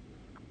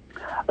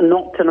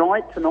 Not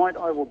tonight. Tonight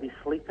I will be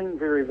sleeping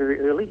very, very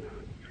early.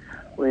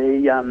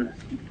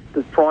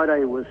 The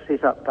Friday was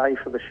set up day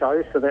for the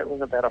show, so that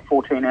was about a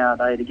 14-hour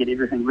day to get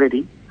everything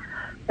ready.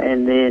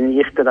 And then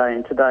yesterday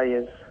and today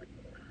is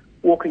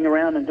walking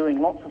around and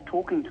doing lots of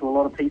talking to a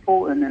lot of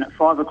people, and then at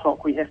 5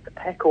 o'clock we have to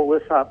pack all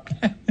this up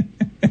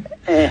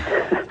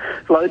and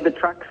load the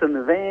trucks and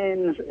the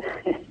vans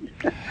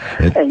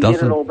and get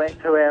it all back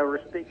to our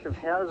respective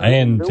houses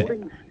and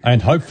buildings.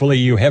 And hopefully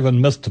you haven't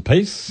missed a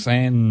piece,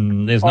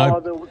 and there's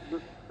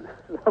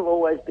there'll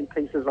always be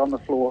pieces on the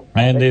floor.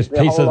 And That's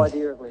there's pieces, the whole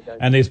idea of Lego.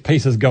 And there's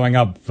pieces going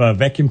up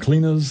vacuum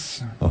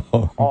cleaners.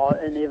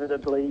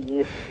 Inevitably,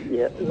 yes,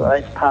 yeah.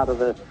 It's part of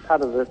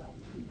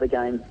the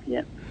game.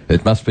 Yeah.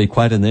 It must be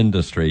quite an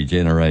industry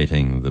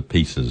generating the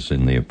pieces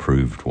in the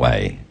approved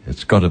way.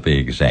 It's got to be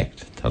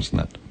exact, doesn't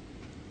it?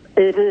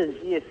 It is,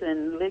 yes.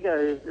 And Lego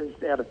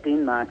is out of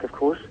Denmark, of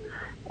course,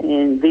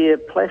 and their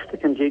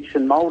plastic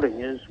injection moulding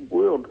is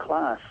world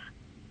class.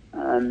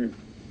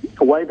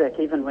 Way back,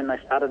 even when they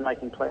started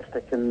making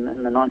plastic in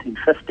the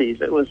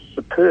 1950s, it was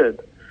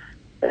superb.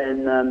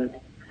 And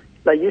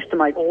they used to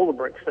make all the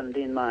bricks in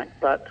Denmark,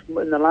 but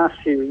in the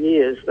last few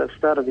years, they've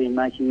started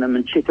making them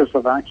in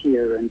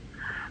Czechoslovakia and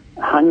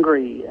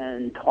Hungary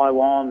and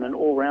Taiwan and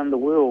all around the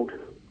world.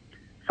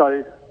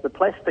 So the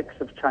plastics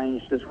have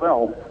changed as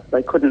well.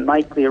 They couldn't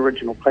make the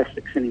original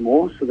plastics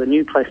anymore, so the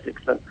new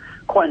plastics are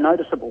quite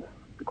noticeable.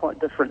 They're quite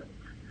different.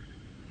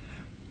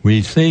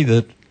 We see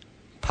that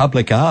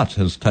public art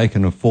has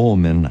taken a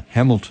form in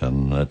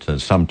Hamilton that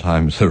is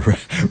sometimes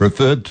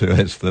referred to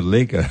as the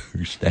Lego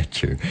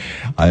statue.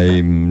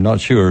 I'm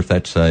not sure if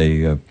that's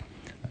a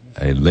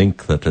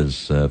link that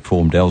is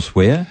formed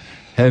elsewhere.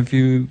 Have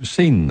you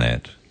seen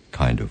that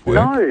kind of work?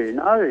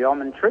 No,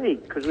 I'm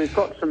intrigued because we've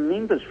got some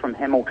members from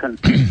Hamilton.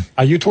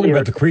 Are you talking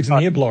about the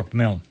Cuisenaire block,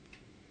 Mel?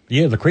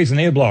 Yeah, the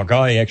Cuisenaire block.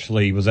 I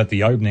actually was at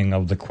the opening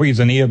of the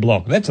Cuisenaire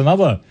block. That's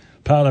another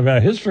part of our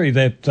history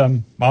that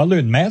I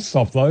learned maths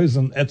off those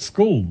at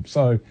school.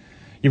 So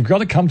you've got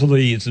to come to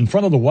it's in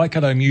front of the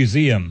Waikato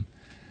Museum.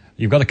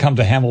 You've got to come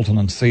to Hamilton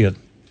and see it.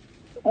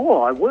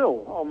 Oh, I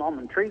will. I'm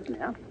intrigued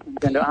now. I'm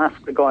going to ask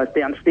the guys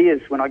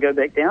downstairs when I go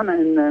back down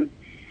and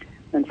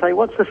say,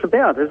 what's this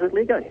about? Is it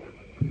Lego?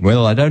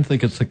 Well, I don't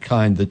think it's the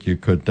kind that you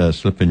could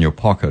slip in your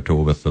pocket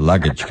or with the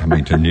luggage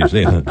coming to New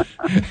Zealand.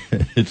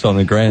 It's on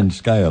a grand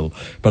scale.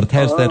 But it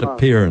has that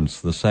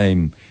appearance, the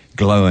same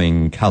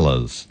glowing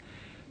colours.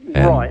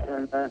 Right,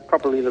 and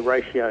probably the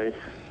ratios.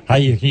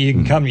 Hey, you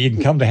can come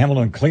to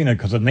Hamilton and clean it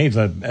because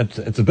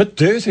it's a bit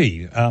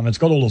dirty. It's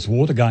got all this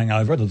water going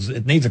over it.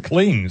 It needs a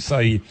clean. So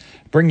you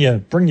bring your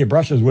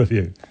brushes with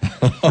you.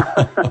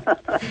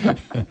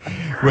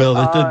 Well,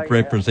 it did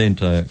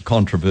represent a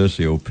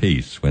controversial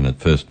piece when it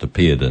first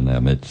appeared in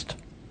our midst.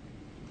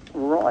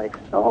 Right.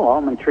 Oh,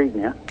 I'm intrigued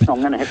now. I'm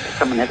going to have to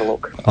come and have a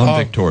look. On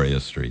Victoria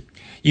Street.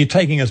 You're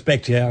taking us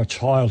back to our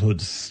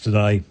childhoods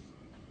today.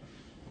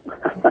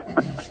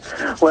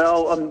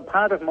 Well,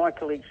 part of my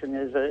collection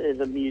is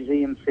a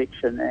museum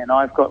section, and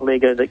I've got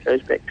Lego that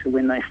goes back to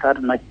when they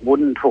started making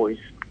wooden toys.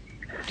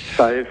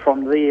 So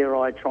from there,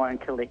 I try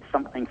and collect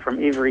something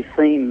from every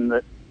theme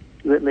that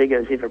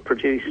Lego's ever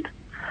produced.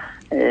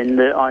 And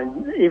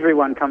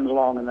everyone comes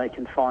along and they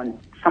can find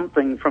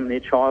something from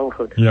their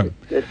childhood. Yeah.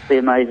 That's the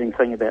amazing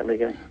thing about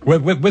Lego.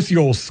 With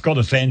your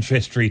Scottish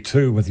ancestry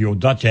too, with your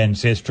Dutch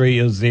ancestry,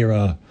 is there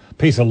a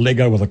piece of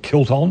Lego with a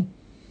kilt on?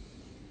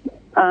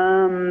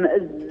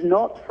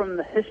 Not from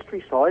the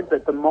history side,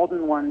 but the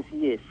modern ones,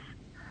 yes.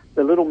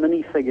 The little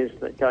minifigures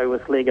that go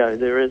with Lego.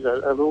 There is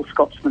a little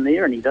Scotsman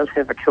there, and he does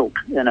have a kilt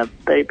and a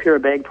pair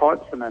of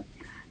bagpipes and a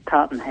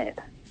tartan hat.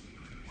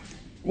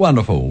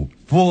 Wonderful.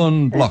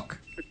 Vaughan Block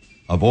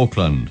of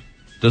Auckland,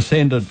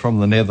 descended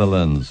from the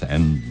Netherlands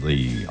and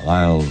the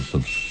Isles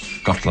of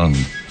Scotland.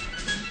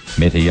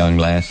 Met a young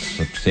lass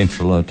at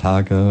Central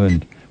Otago,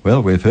 and,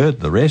 well, we've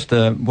heard the rest.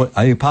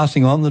 Are you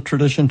passing on the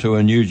tradition to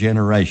a new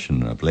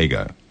generation of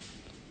Lego?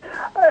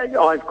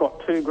 I've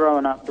got 2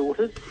 grown-up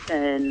daughters,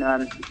 and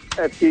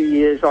a few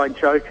years I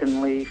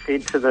jokingly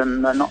said to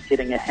them, "They're not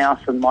getting a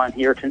house in my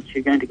inheritance,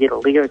 you're going to get a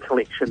Lego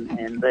collection,"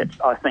 and that,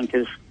 I think,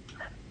 is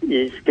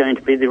going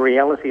to be the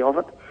reality of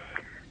it.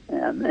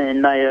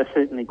 And they are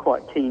certainly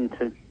quite keen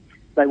to,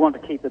 they want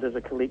to keep it as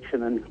a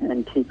collection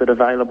and keep it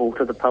available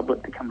to the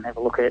public to come and have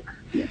a look at.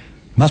 Yeah.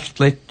 Must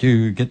let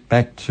you get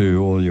back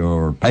to all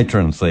your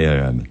patrons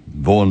there,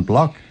 Vaughan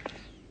Block.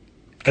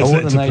 It's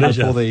a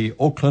pleasure. For the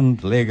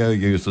Auckland Lego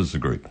Users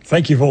Group.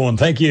 Thank you, Vaughan.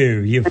 Thank you.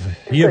 You've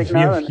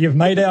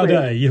made our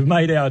day. You've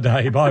made our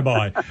day.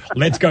 Bye-bye.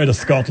 Let's go to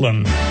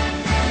Scotland.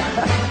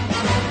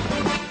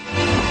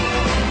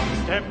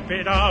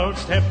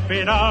 Step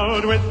it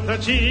out with the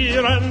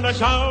cheer and the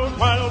shout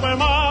while we're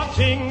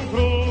marching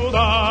through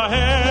the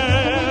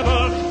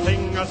heather.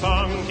 Sing a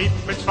song, keep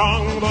it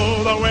strong,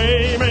 though the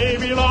way may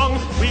be long,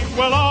 we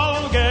will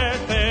all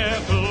get there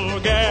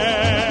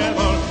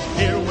together.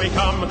 Here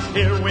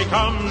we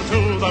come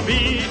to the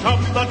beat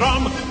of the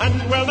drum,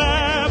 and we'll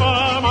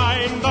never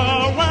mind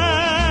the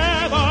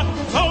weather.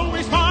 So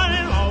we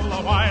smile all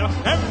the while,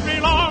 every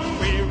long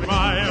weary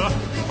mile,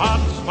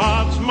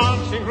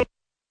 marching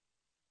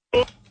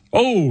through.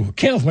 Oh,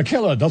 Kenneth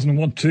McKellar doesn't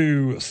want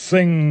to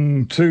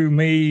sing to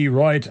me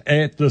right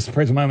at this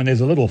present moment.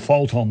 There's a little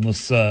fault on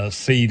this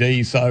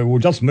CD, so we'll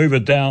just move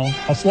it down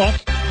a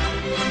slot.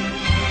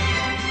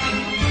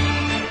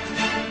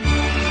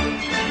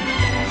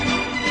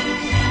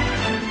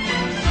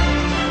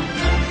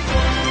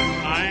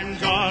 I'm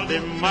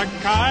Jordan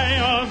Mackay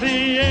of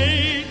the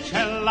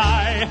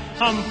HLI.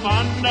 I'm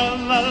fond of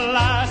the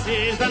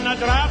lassies and the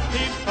draft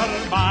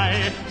people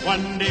by.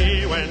 One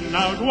day when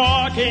out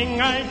walking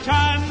I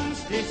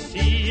chanced to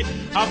see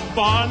a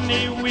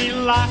bonny wee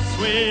lass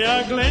with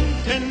a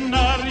glint in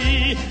her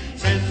ee.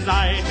 Says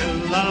I to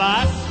the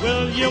lass,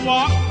 will you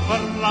walk for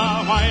a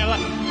while?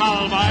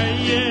 I'll buy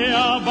ye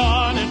a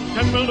bonnet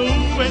and we'll do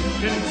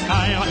it in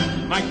style.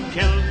 My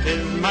kilt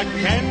is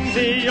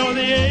Mackenzie o'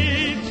 the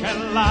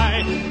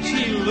HLI.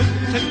 She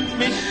looked at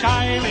me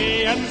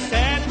shyly and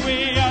said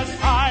with a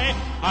sigh,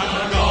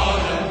 I've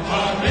got it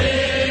for me,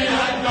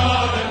 I've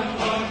got it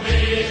for me.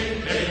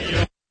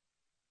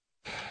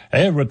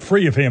 Here with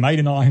Free FM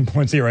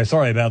 89.0.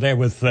 Sorry about that,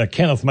 with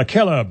Kenneth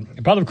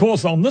McKellar. But of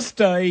course, on this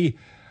day,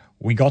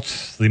 we got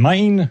the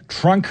main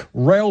trunk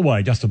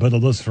railway. Just a bit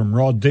of this from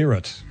Rod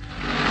Derrett.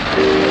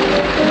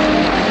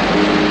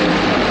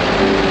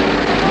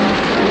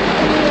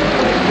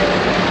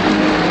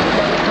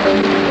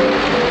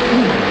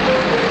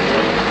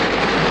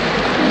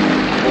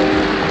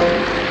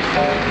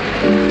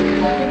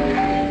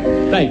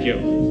 Thank you.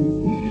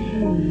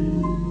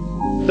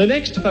 The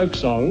next folk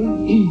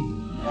song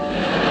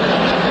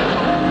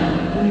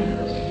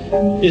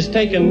is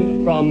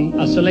taken from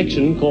a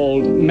selection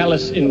called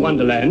Malice in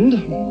Wonderland.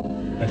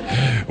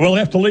 We'll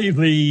have to leave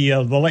the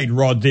late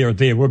Rod Derrett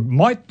there. We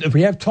might, if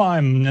we have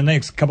time in the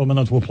next couple of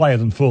minutes, we'll play it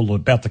in full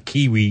about the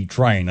Kiwi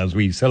train as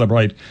we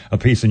celebrate a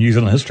piece of New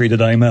Zealand history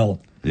today,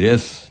 Mel.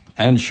 Yes,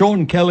 and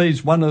Sean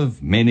Kelly's one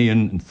of many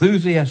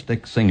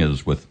enthusiastic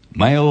singers with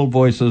male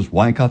voices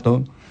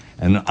Waikato,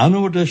 an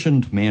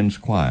unauditioned men's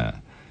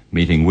choir,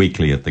 meeting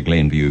weekly at the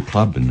Glenview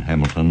Club in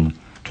Hamilton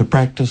to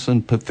practice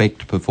and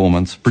perfect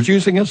performance,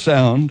 producing a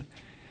sound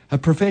a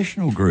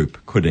professional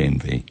group could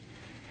envy.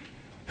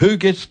 Who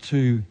gets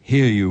to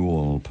hear you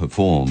all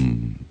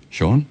perform,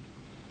 Sean?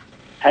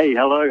 Hey,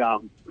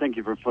 hello. Thank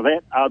you for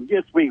that.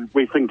 Yes, we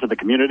sing to the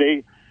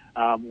community.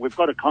 We've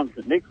got a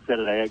concert next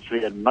Saturday,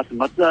 actually, in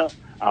Matamata.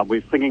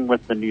 We're singing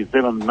with the New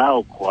Zealand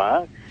Male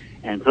Choir,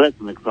 and so that's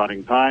an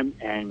exciting time.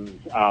 And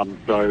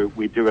so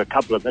we do a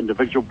couple of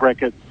individual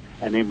brackets,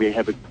 and then we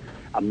have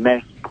a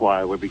mass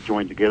choir where we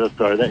join together.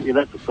 So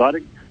that's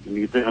exciting. The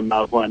New Zealand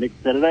Male Choir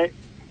next Saturday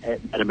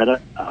at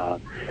Matamata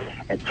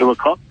at 2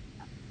 o'clock.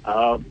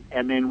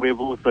 And then we've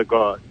also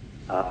got,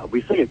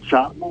 we sing at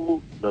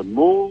Chartwell, the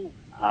Mall.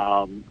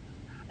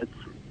 It's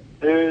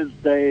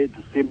Thursday,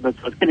 December,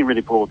 so it's getting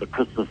ready for the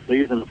Christmas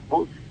season, of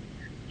course.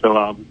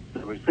 So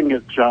we sing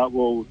at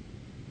Chartwell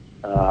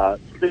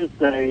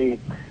Thursday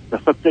the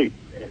 15th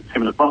at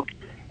 7 o'clock.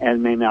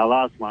 And then our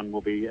last one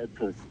will be at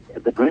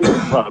the Glenview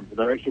Club.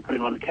 They're actually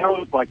putting on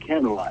Carols by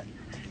Candlelight.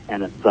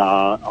 And it's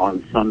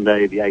on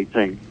Sunday the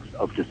 18th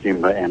of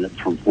December, and it's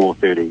from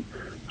 4:30.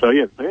 So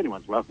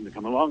anyone's welcome to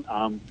come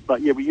along.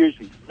 But we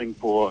usually sing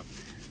for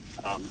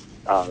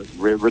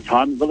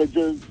retirement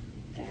villages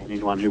and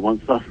anyone who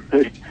wants us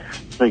to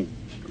sing.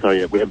 So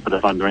we have a bit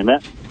of fun doing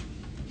that.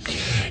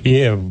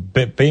 Yeah,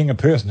 but being a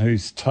person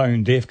who's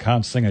tone deaf,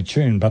 can't sing a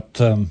tune, but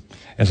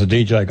as a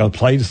DJ, got to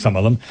play to some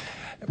of them.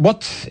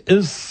 What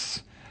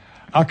is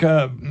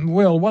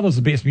what is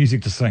the best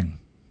music to sing?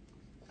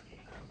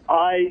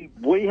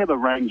 We have a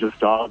range of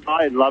styles.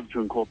 I love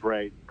to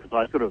incorporate, because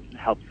I sort of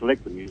help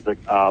select the music.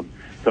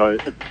 So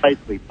it's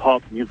basically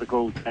pop,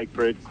 musical,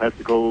 sacred,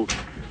 classical.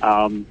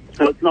 So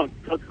it's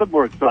a bit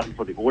more exciting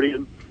for the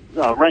audience.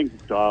 A range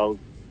of styles.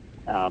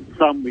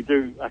 We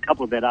do a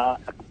couple of that are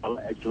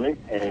actually,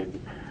 and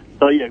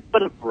so a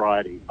bit of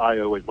variety. I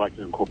always like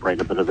to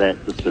incorporate a bit of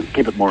that just to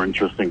keep it more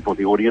interesting for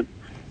the audience.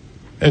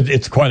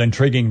 It's quite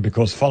intriguing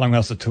because following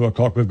us at 2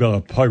 o'clock, we've got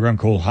a program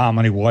called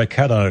Harmony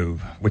Waikato,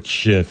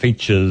 which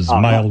features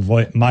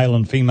male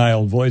and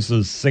female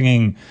voices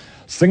singing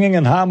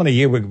in harmony.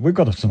 Yeah, we've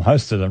got some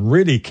hosts that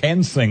really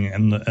can sing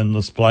in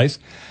this place.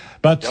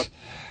 But yep.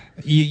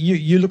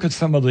 You look at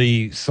some of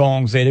the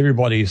songs that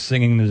everybody is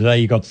singing today.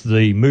 You got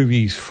the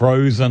movies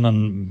Frozen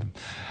and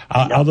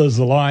others,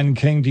 The Lion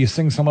King. Do you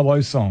sing some of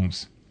those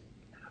songs?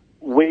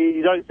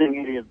 We don't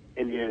sing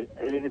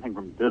anything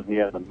from Disney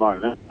at the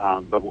moment,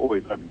 but we're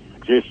always open to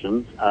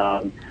suggestions.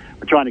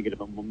 We're trying to get a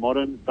bit more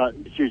modern, but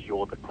it's usually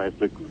all the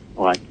classics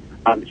like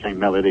Unchained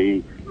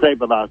Melody, Save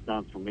the Last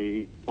Dance for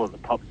Me, or the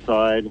pop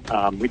side.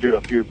 We do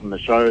a few from the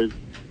shows,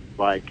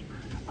 like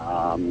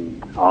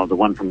the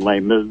one from Les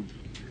Mis.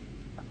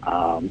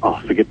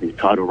 I forget the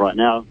title right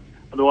now.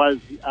 Otherwise,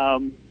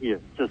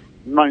 just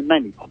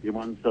mainly popular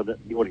ones so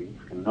that the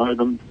audience can know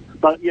them.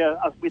 But yeah,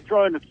 we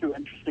throw in a few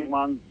interesting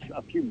ones,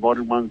 a few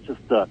modern ones,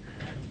 just to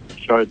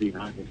show the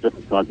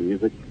different sides of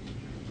music.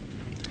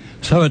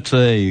 So it's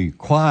a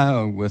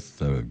choir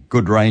with a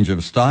good range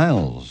of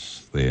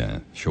styles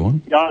there,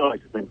 Sean? Yeah, I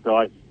like to think so.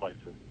 I just like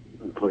to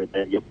include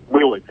that. Yeah,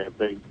 we always have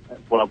been.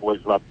 That's what I've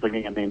always loved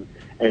singing, and then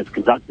as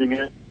conducting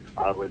it,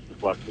 I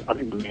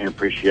think the men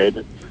appreciate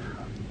it.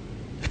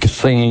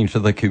 Singing to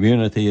the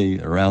community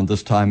around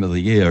this time of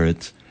the year,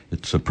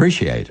 it's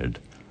appreciated.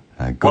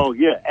 Well,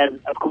 yeah, and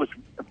of course,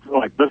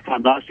 like this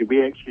time last year,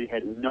 we actually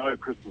had no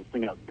Christmas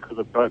sing-outs because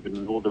of COVID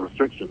and all the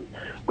restrictions.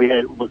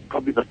 It was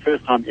probably the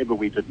first time ever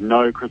we did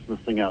no Christmas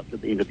sing-outs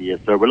at the end of the year.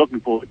 So we're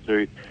looking forward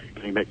to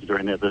getting back to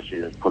doing that this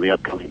year for the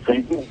upcoming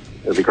season.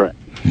 It'll be great.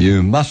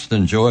 You must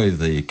enjoy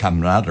the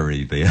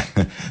camaraderie there.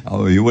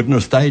 Oh, you wouldn't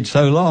have stayed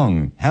so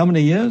long. How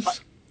many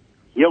years?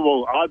 Yeah,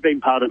 well, I've been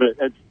part of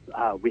it.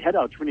 We had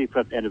our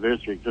 25th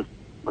anniversary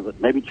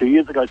maybe 2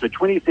 years ago, so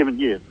 27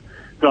 years.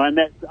 So, and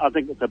I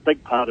think it's a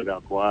big part of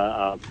our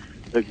choir.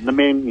 The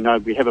men,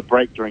 we have a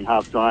break during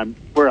half time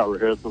for our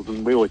rehearsals,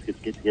 and we always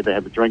get together,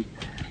 have a drink.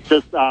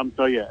 It's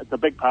a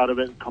big part of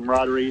it.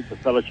 Camaraderie, the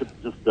fellowship,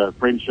 just the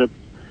friendships,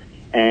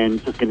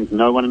 and just getting to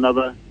know one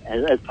another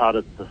as part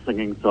of the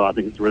singing. So I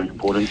think it's really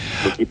important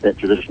to keep that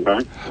tradition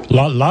going.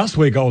 Last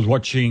week I was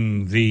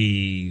watching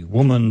the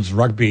women's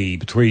rugby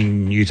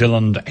between New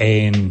Zealand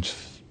and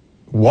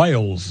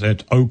Wales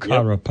at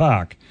Okara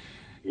Park.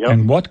 Yep.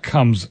 And what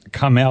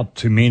come out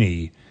to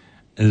many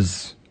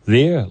is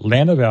their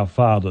Land of Our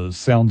Fathers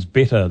sounds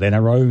better than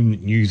our own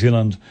New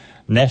Zealand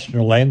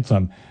national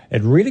anthem.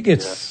 It really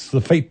gets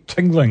the feet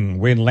tingling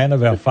when Land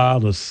of Our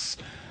Fathers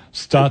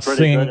starts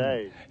singing.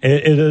 Good,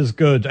 It is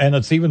good, and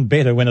it's even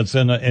better when it's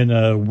in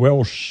a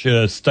Welsh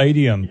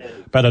stadium. Yeah.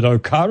 But at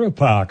Okara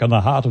Park, in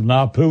the heart of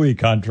Ngāpuhi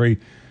country,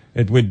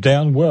 it went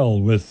down well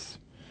with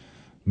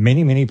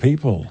many, many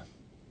people.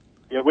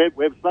 Yeah,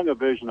 we've sung a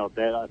version of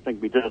that. I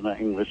think we did it in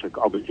English.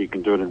 Obviously, you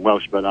can do it in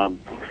Welsh, but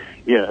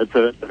it's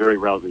a very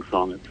rousing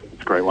song. It's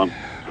a great one.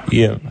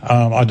 Yeah,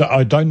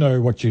 I don't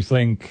know what you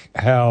think,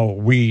 how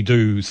we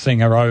do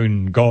sing our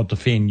own God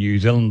Defend New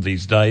Zealand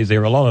these days.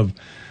 There are a lot of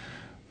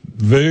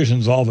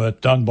versions of it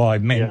done by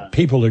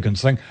people who can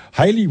sing.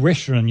 Hayley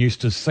Western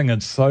used to sing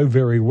it so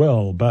very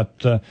well,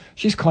 but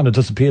she's kind of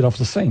disappeared off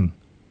the scene.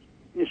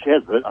 Yeah, she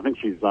has it. I think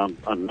she's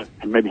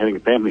maybe having a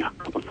family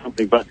or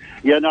something. But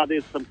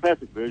there's some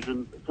classic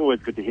versions. It's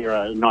always good to hear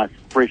a nice,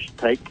 fresh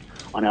take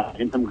on our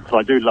anthem. So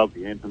I do love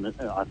the anthem.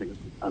 I think it's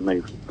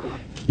amazing.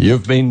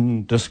 You've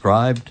been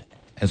described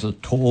as a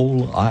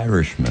tall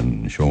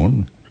Irishman,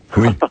 Sean.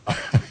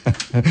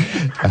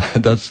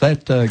 Does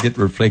that get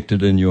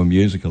reflected in your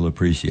musical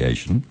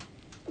appreciation?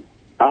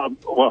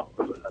 Well,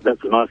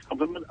 that's a nice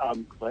compliment. I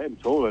am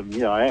tall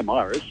and, I am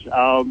Irish.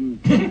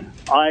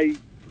 I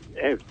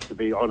have to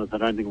be honest, I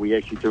don't think we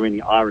actually do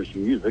any Irish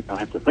music. I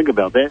have to think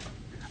about that.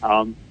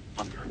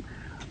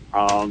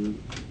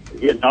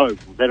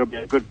 That'll be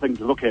a good thing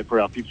to look at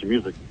for our future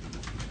music.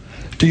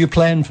 Do you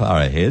plan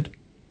far ahead?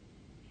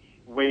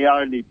 We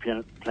only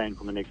plan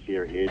for the next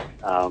year ahead,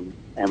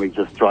 and we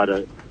just try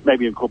to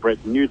maybe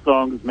incorporate some new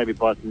songs, maybe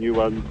buy some new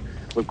ones.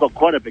 We've got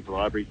quite a big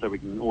library, so we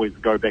can always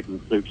go back and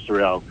search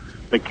through our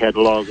big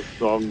catalogue of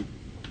songs.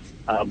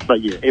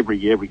 Every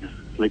year we just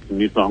select some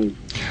new songs.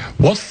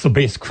 What's the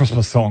best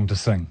Christmas song to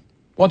sing?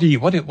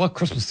 What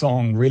Christmas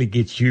song really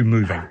gets you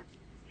moving?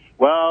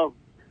 Well,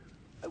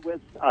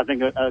 I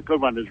think a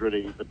good one is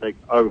really the big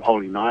Oh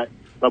Holy Night.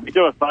 But we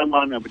do a fun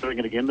one, and we're doing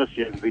it again this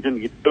year. We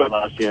didn't get to do it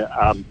last year.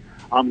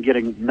 I'm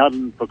getting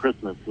Nothing for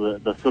Christmas,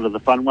 the sort of the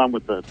fun one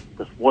with the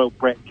spoiled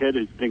brat kid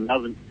who's getting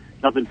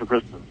nothing for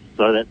Christmas.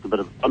 So that's a bit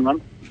of a fun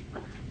one.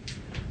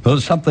 Well,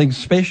 it's something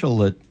special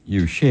that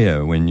you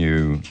share when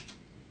you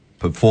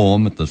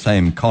perform at the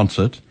same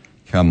concert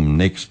come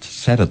next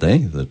Saturday,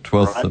 the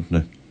 12th of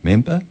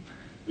November.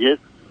 Yes.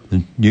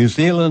 The New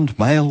Zealand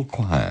Male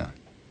Choir.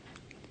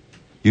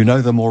 You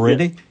know them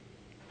already? Yes.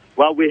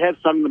 Well, we have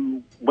sung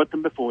them with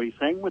them before. We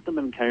sang with them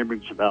in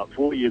Cambridge about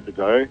 4 years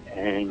ago,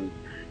 and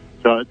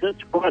so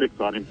it's quite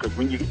exciting because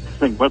when you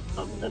sing with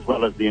them, as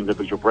well as the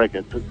individual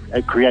brackets,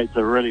 it creates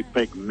a really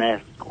big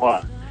mass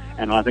choir.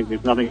 And I think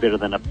there's nothing better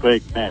than a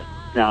big mass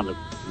sound of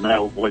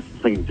male voices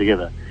singing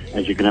together.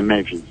 as you can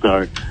imagine.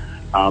 So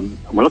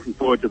we're looking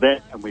forward to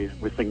that, and we're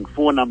singing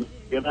 4 numbers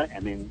together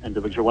and then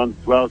individual ones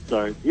as well.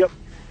 So,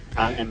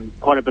 and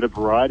quite a bit of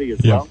variety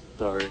as well.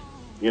 So,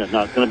 it's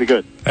going to be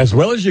good. As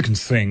well as you can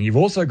sing, you've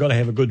also got to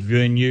have a good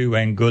venue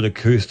and good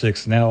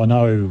acoustics. Now, I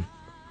know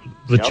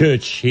the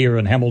church here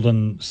in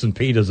Hamilton, St.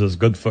 Peter's, is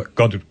good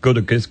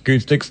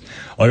acoustics.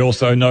 I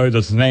also know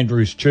the St.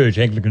 Andrew's Church,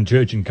 Anglican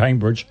Church in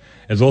Cambridge,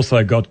 has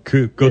also got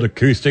good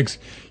acoustics.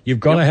 You've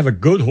got to have a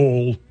good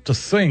hall to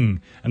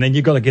sing, and then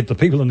you've got to get the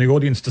people in the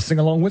audience to sing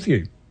along with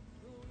you.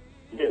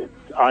 Yes,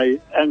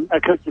 and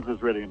acoustics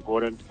is really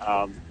important.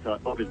 So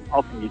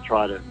often you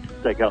try to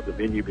stake out the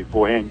venue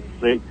beforehand.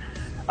 See,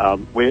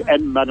 we're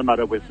in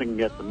Matamata, we're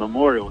singing at the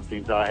Memorial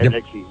Centre. I haven't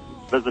actually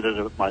visited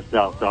it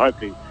myself, so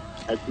hopefully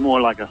it's more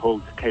like a hall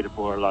to cater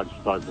for a large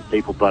size of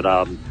people, but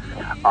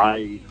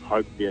I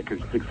hope the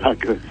acoustics are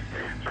good.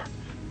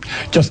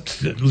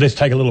 Just let's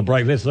take a little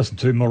break. Let's listen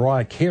to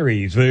Mariah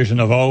Carey's version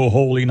of Oh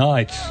Holy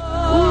Night.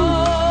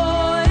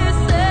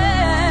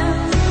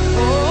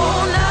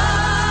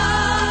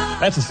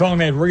 That's a song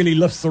that really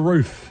lifts the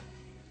roof.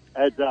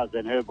 It does,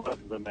 and her voice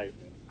is amazing.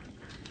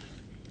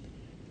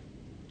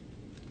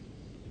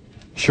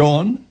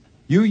 Sean,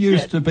 you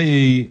used to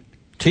be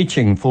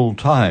teaching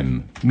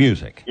full-time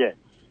music.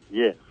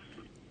 Yes.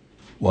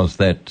 Was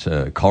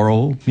that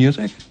choral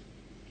music?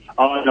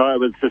 Oh, no, it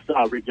was just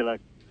regular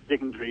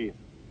secondary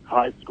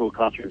high school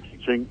classroom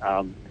teaching.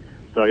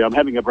 So I'm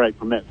having a break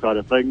from that side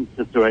of things,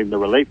 just doing the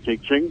relief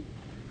teaching.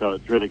 So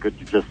it's really good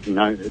to just,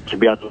 to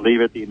be able to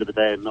leave at the end of the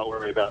day and not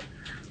worry about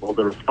all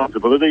the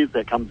responsibilities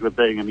that comes with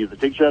being a music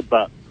teacher.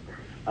 But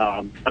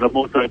I'm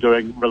also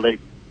doing relief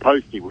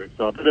postie work.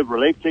 So a bit of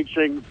relief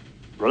teaching,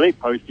 relief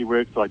postie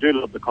work. So I do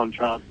love the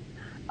contrast,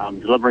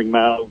 delivering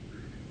mail.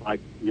 Like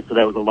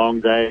yesterday was a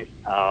long day,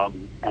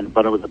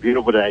 but it was a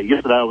beautiful day.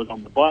 Yesterday I was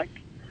on the bike,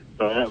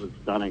 so that was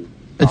stunning.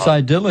 It's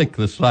idyllic,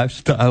 this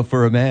lifestyle,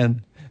 for a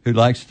man who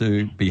likes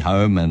to be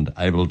home and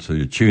able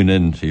to tune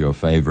in to your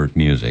favourite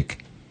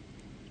music.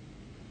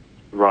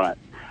 Right.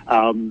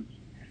 I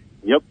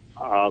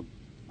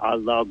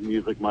love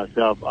music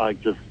myself. I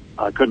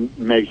couldn't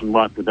imagine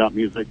life without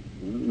music.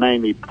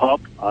 Mainly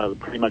pop. I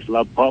pretty much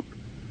love pop.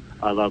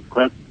 I love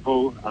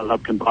classical. I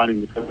love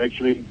combining the two,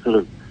 actually, sort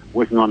of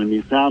working on a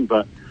new sound,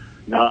 but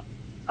no,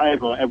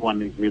 everyone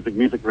needs music.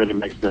 Music really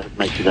makes the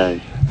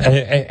day.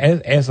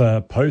 As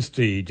a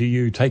postie, do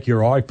you take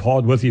your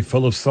iPod with you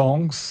full of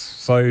songs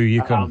so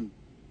you can,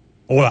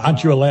 or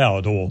aren't you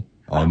allowed, or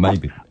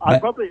maybe? I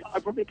probably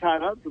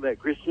can't answer that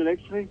question,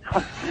 actually.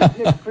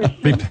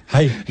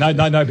 Hey,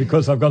 no,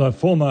 because I've got a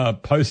former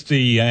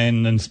postie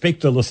and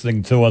inspector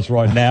listening to us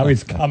right now.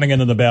 He's coming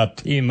in about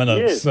 10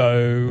 minutes. Yes.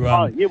 So,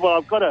 well,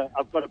 I've got a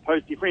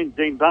postie friend,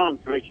 Dean Barnes,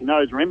 who actually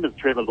remembers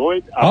Trevor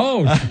Lloyd.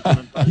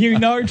 You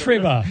know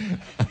Trevor.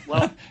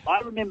 Well,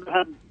 I remember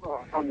him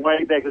from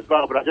way back as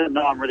well, but I didn't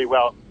know him really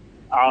well.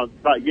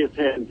 But yes,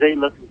 and Dean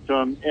listens to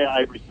him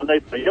every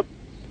Sunday. So yep.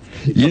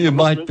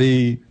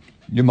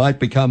 You might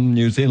become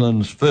New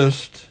Zealand's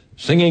first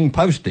singing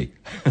postie.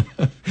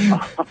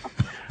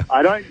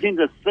 I don't tend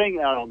to sing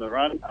out on the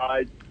run.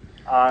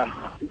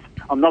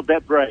 I'm not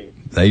that brave.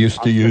 They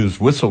used to use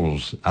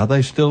whistles. Are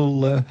they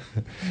still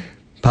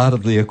part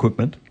of the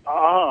equipment?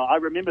 Oh, I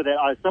remember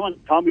that. Someone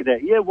told me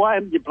that. Yeah, why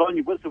haven't you blown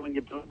your whistle when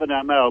you deliver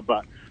our mail?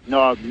 But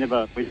no, I've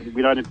never.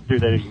 We don't have to do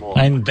that anymore.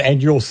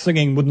 And your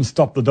singing wouldn't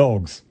stop the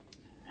dogs.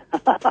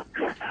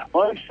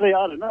 Well, actually,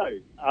 I don't know.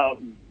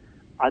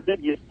 I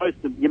think you're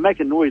supposed to. You make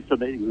a noise so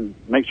that you can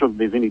make sure that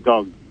there's any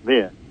dogs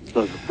there.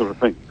 Sort of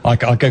thing. I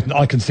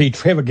can see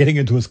Trevor getting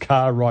into his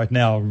car right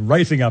now,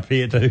 racing up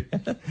here too.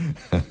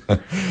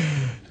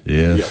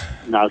 Yes. Yeah.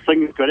 No,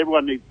 singing's good.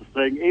 Everyone needs to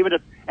sing,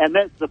 and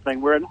that's the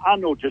thing. We're an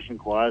unauditioned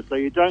choir, so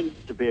you don't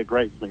need to be a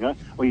great singer,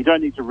 or you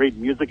don't need to read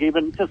music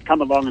even. Just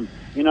come along and,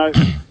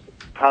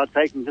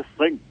 partake and just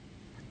sing.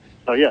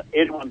 So yeah,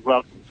 everyone's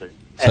welcome to.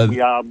 And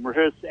we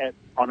rehearse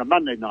on a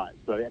Monday night,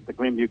 so at the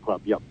Glenview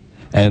Club. Yep.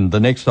 And the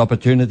next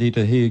opportunity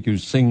to hear you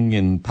sing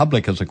in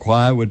public as a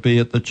choir would be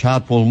at the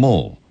Chartwell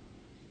Mall.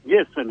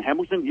 Yes, in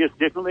Hamilton. Yes,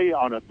 definitely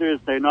on a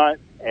Thursday night,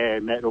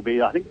 and that'll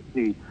be, I think,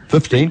 the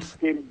 15th.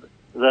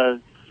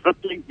 The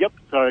 15th. Yep.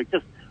 So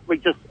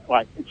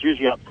it's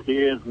usually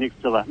upstairs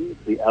next to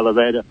the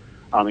elevator.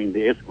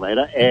 The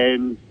escalator,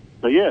 and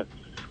so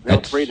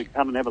feel free to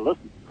come and have a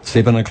listen.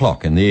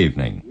 7:00 in the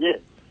evening.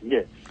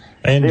 Yes.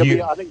 And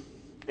I think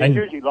there's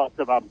usually lots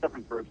of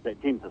different groups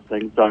that tend to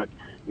sing, so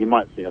you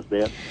might see us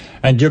there.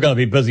 And you're going to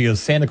be busy as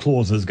Santa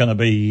Claus is going to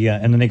be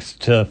in the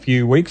next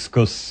few weeks,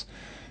 because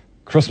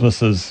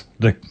Christmas is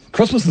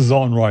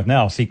on right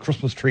now. See,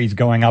 Christmas trees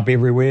going up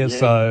everywhere,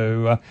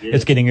 so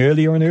it's getting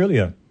earlier and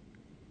earlier.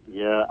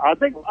 Yeah, I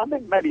think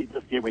maybe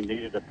this year we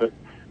needed it, but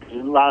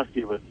last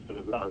year was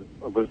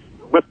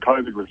with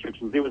COVID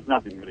restrictions, there was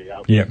nothing really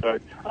else. Yeah. So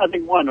I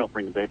think why not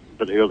bring it back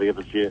a bit earlier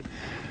this year?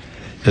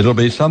 It'll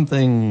be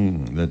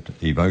something that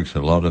evokes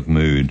a lot of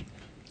mood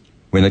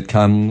when it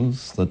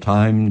comes the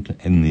time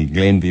in the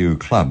Glenview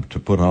Club to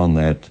put on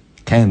that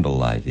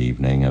candlelight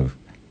evening of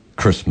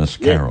Christmas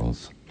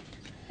carols.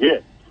 Yeah.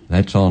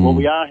 That's on... Well,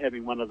 we are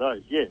having one of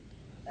those, yes.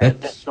 And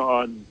that's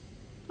on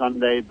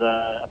Sunday,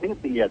 I think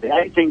it's the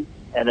 18th,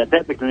 and at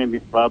that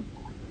Glenby Club.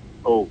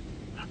 Oh,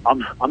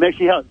 I'm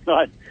actually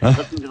outside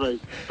listening to those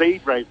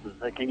speed races.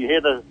 Can you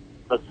hear the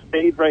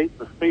speed race,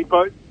 the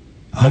speedboat?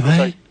 Are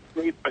they?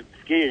 Speedboat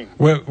skiing.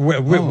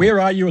 Where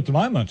are you at the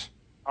moment?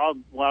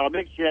 Well, I'm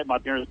actually at my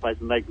parents' place,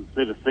 and they can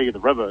see the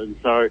river, and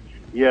so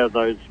yeah,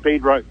 those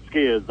speed rope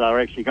skiers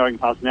are actually going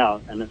past now,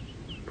 and it's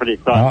pretty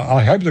exciting.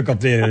 I hope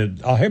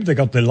they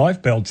got their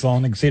life belts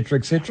on, etc.,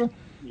 etc.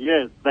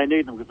 Yes, they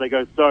need them because they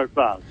go so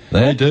fast.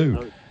 They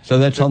do. So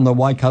that's on the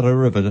Waikato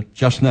River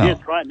just now. Yes,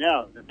 right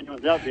now. If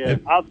anyone's out there,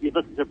 after you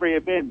listen to Free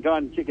FM, go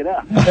and check it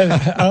out.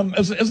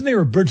 Isn't there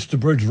a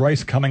bridge-to-bridge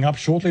race coming up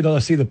shortly? Did I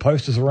see the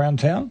posters around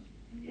town?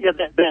 Yeah,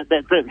 that's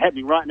it,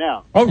 happening right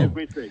now. Oh. As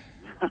we speak.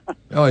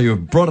 Oh,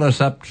 you've brought us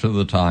up to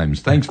the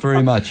times. Thanks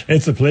very much.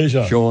 It's a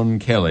pleasure. Sean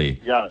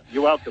Kelly. Yeah,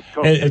 you're welcome.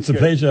 Cool. It's a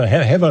pleasure.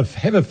 Have a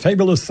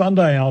fabulous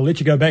Sunday, and I'll let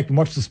you go back and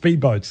watch the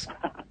speedboats.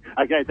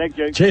 Okay, thank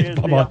you. Cheers.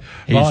 Bye-bye.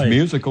 He's Bye.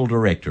 musical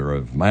director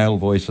of Male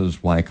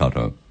Voices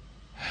Waikato.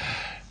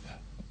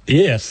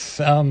 Yes.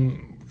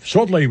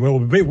 Shortly,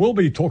 we'll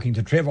be talking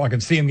to Trevor. I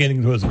can see him getting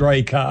into his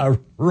grey car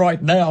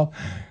right now.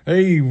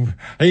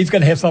 He's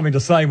going to have something to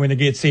say when he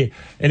gets here.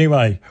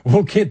 Anyway,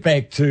 we'll get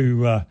back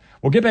to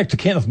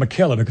Kenneth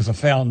McKellar because I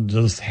found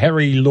this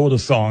Harry Lauder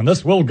song.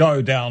 This will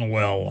go down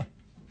well.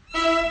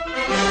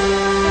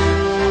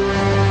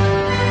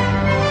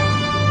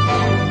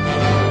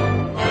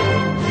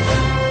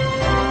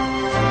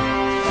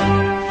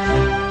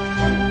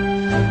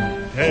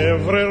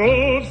 Every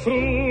road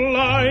through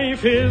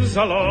life is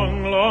a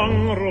long,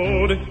 long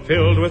road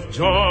filled with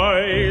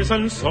joys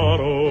and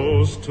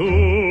sorrows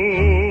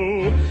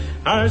too.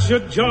 As you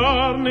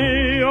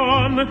journey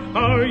on,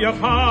 how your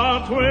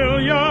heart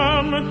will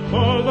yearn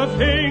for the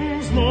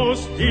things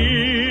most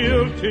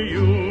dear to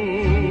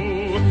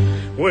you.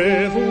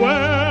 With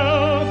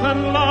wealth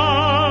and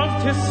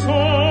love 'tis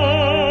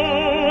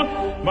so,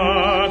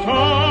 but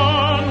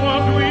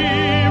onward we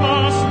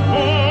must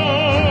go.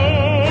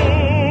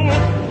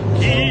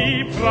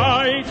 Keep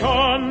right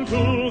on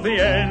to the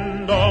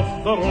end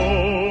of the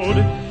road.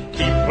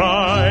 Keep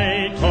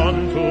right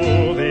on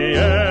to the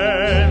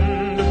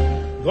end.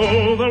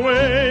 Though the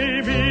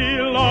way be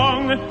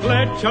long,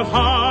 let your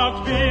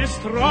heart be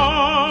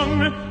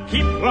strong.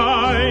 Keep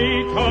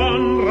right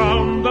on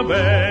round the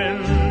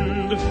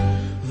bend.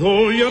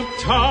 Though you're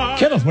tired...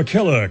 Kenneth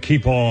McKellar,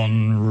 Keep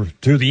On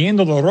to the End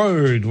of the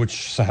Road,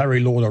 which Sir Harry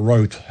Lauder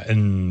wrote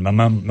in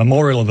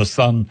memorial of his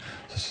son,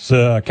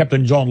 Sir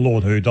Captain John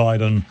Lord, who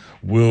died in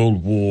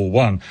World War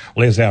I. Well,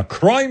 there's our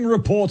crime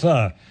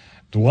reporter,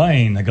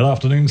 Dwayne. Good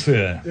afternoon,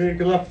 sir. Yeah,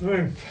 good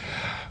afternoon.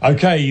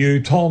 Okay,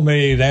 you told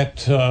me that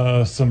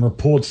some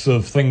reports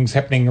of things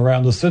happening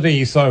around the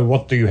city, so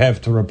what do you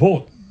have to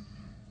report?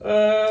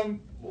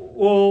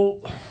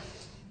 Well,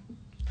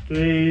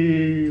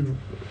 the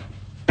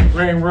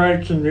ram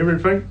raids and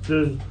everything,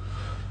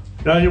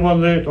 the only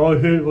one that I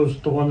heard was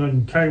the one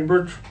in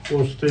Cambridge,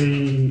 was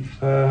the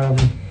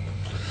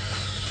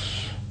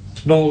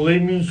Noel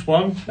Leamy's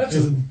one.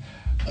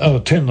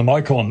 Turn the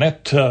mic on.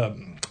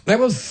 That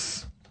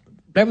was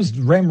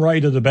ram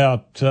raided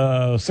about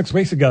 6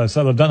 weeks ago,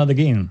 so they've done it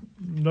again.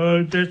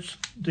 No, that's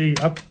the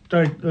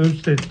update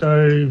is that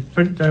they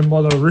think they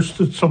might have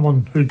arrested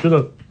someone who did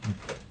it.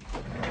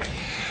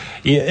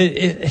 Yeah,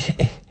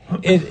 it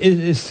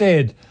is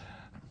said,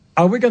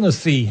 are we going to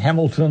see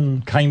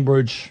Hamilton,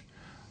 Cambridge,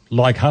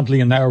 like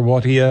Huntley and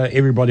Narrawatia,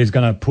 everybody's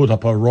going to put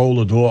up a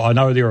roller door? I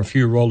know there are a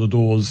few roller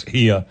doors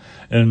here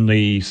in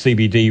the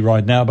CBD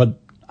right now, but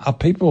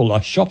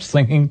are shops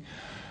thinking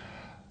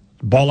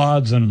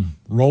bollards and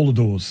roller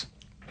doors?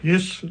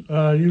 Yes,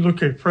 you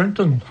look at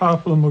Frampton,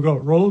 half of them have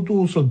got roller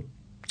doors in.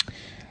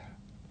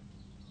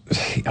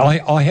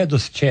 I had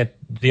this chat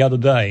the other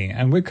day,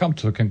 and we've come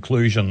to a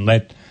conclusion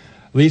that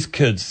these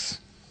kids,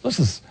 this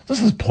is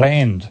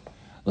planned.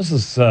 This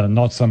is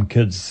not some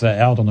kids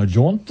out on a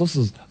jaunt. This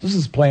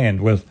is planned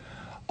with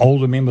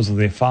older members of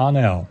their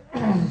whānau.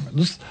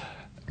 This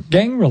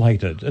gang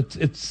related.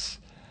 It's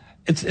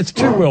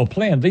too well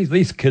planned.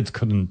 These kids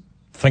couldn't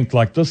think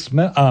like this.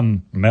 Mel,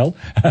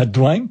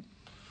 Dwayne.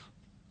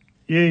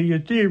 Yeah, you're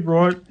dead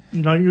right.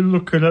 You know, you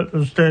look at it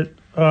as that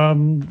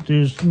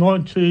there's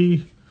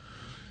 90.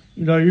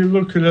 You know, you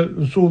look at it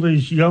as all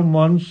these young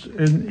ones,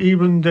 and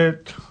even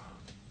that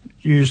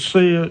you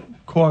see it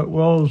quite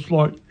well. It's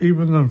like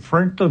even in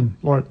Frankton,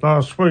 like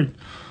last week,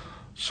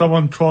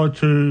 someone tried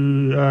to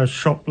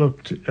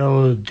shoplift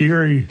our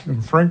dairy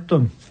in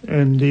Frankton,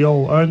 and the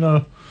old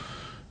owner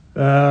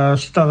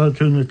started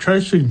doing the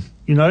chasing.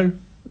 You know,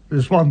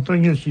 there's one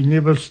thing is you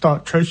never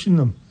start chasing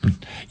them.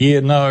 Yeah,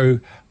 no,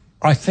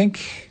 I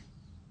think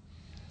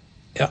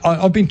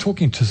I've been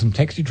talking to some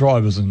taxi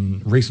drivers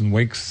in recent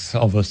weeks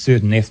of a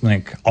certain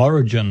ethnic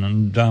origin,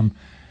 and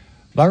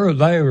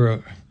they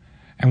were,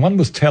 and one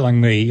was telling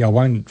me, I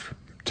won't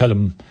tell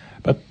him,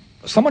 but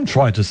someone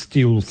tried to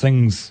steal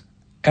things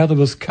out of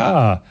his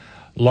car,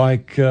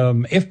 like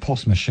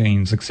FPOS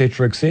machines,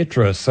 etc.,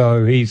 etc.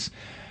 So he's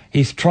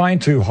he's trying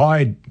to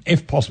hide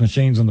FPOS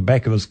machines in the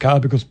back of his car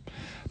because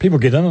people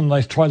get in and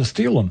they try to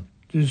steal them.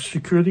 There's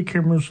security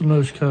cameras in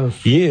those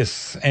cars.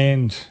 Yes,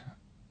 and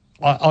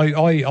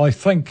I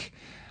think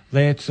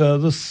that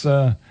this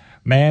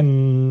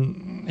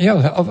man,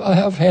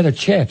 I've had a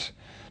chat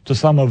to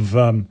some of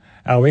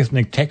our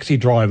ethnic taxi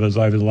drivers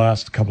over the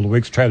last couple of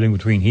weeks, travelling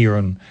between here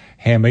and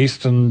Ham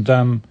East, and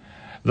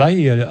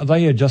they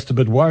are just a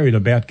bit worried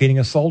about getting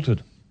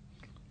assaulted.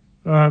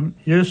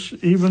 Yes,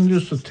 even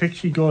just a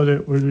taxi guy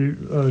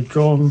that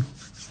John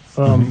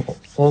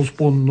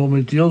Osborne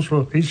normally deals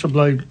with. He's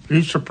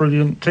a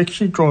brilliant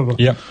taxi driver.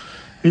 Yeah,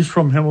 he's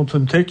from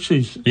Hamilton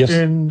Taxis. Yes,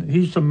 and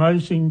he's an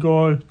amazing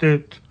guy.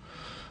 That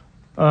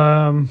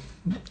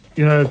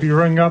if you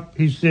ring up,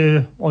 he's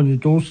there on your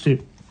doorstep,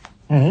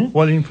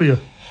 waiting for you.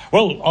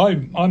 Well,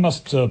 I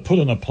must put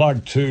in a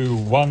plug to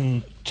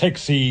one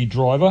taxi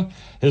driver.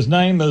 His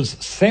name is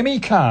Sammy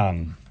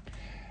Khan,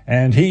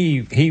 and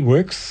he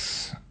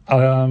works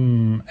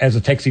as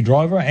a taxi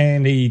driver,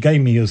 and he gave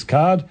me his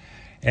card,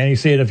 and he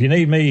said, if you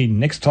need me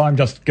next time,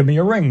 just give me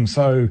a ring.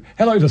 So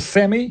hello to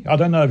Sammy. I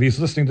don't know if he's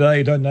listening today.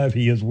 I don't know if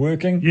he is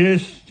working.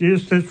 Yes,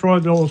 that's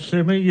right, old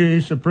Sammy. Yeah,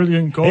 he's a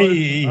brilliant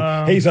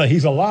guy.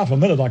 He's a laugh a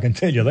minute, I can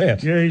tell you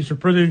that. Yeah, he's a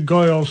brilliant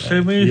guy, old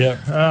Sammy.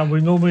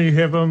 We normally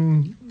have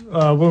him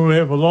when we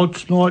have a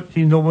lodge night.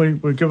 We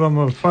give him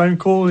a phone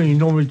call, and he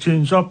normally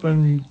tunes up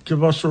and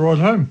give us a ride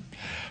home.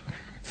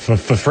 For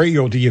free,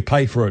 or do you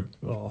pay for it?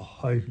 Oh,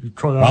 hey, you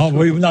try to ask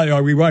we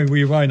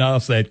won't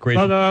ask that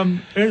question. But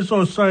as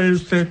I say,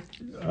 is that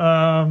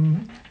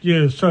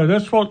so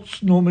that's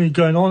what's normally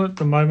going on at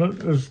the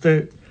moment. Is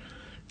that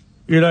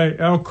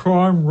our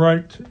crime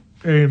rate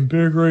and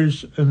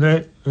burglaries and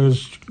that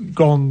has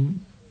gone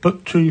a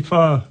bit too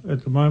far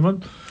at the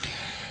moment.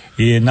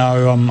 Yeah,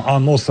 no,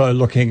 I'm also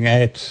looking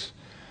at,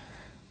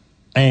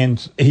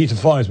 and he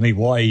defies me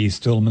why he's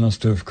still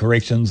Minister of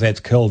Corrections. That's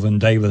Kelvin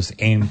Davis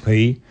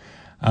MP.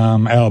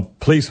 Our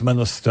police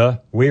minister,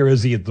 where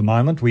is he at the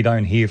moment? We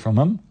don't hear from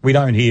him. We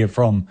don't hear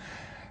from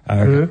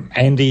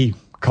Andy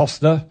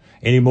Costa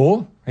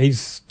anymore.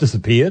 He's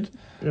disappeared.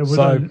 Yeah, we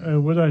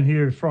don't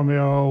hear from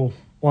our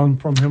one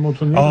from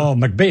Hamilton either. Oh,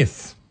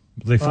 Macbeth.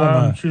 The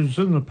former, she was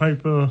in the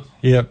paper.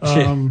 Yeah,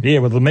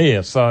 with the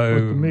mayor. So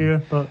with the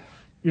mayor, but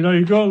you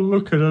got to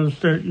look at it as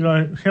that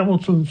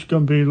Hamilton's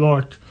going to be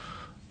like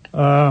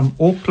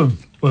Auckland,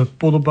 with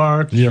Buddha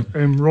Bars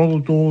and roller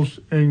doors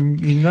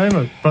and you name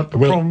it. But the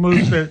problem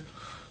is that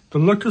the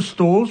liquor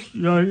stores,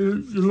 you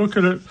look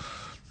at it,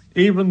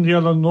 even the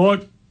other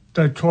night,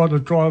 they tried to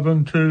drive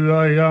into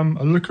a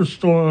liquor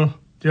store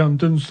down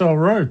Dinsdale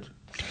Road.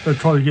 They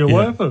tried to get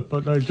away with it,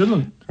 but they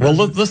didn't.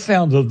 Well, the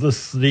sound of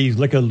these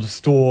liquor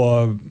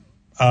store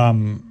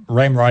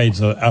ram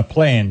raids are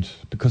planned,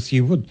 because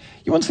you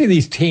wouldn't see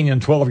these 10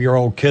 and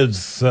 12-year-old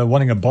kids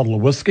wanting a bottle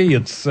of whiskey.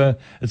 It's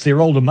their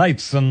older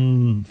mates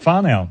in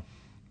Whānau.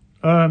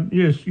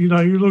 Yes, you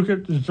look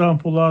at the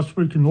example last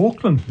week in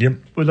Auckland,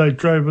 where they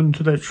drove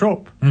into that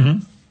shop,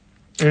 and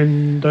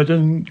they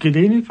didn't get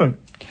anything.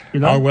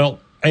 Oh, well,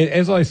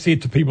 as I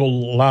said to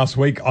people last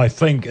week, I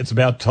think it's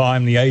about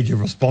time the age of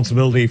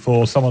responsibility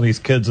for some of these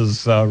kids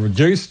is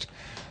reduced,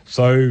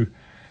 so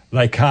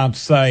they can't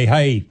say,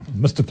 hey,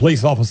 Mr.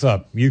 Police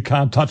Officer, you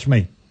can't touch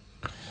me.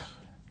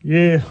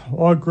 Yeah,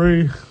 I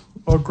agree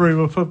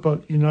with it,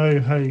 but,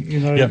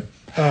 the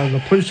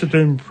police are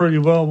doing pretty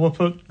well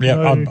with it.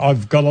 Yeah,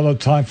 I've got a lot of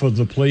time for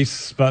the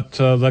police, but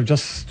they've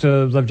just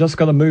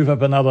got to move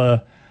up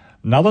another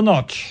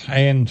notch,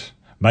 and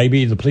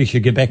maybe the police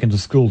should get back into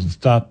schools and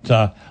start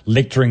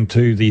lecturing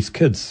to these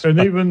kids.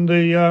 And even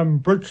the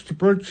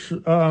bridge-to-bridge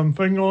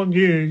thing on,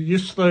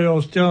 yesterday I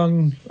was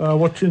down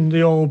watching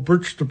the old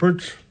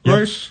bridge-to-bridge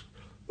race.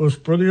 It was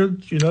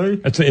brilliant,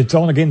 It's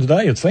on again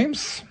today, it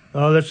seems.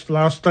 That's the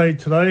last day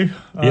today.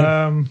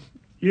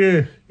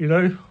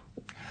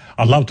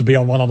 I'd love to be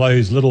on one of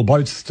those little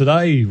boats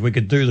today. We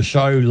could do the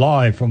show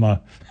live from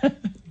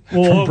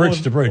from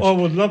bridge to bridge. I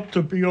would love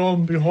to be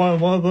on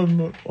behind one of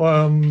them,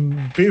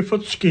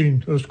 barefoot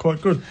skiing. It was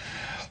quite good.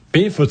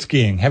 Barefoot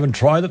skiing, haven't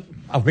tried it.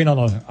 I've been on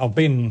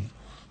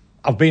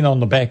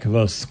the back of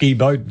a ski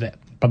boat,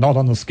 but not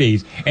on the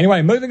skis.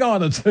 Anyway, moving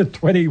on. It's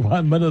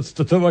 21 minutes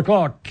to 2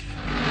 o'clock.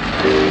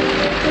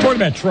 Talking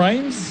about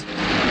trains.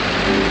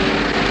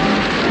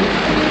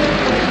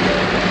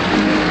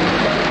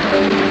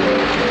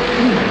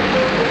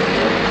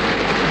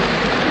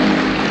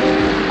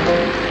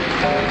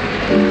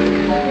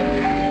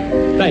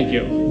 Thank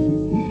you.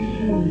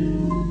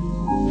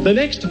 The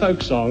next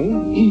folk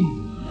song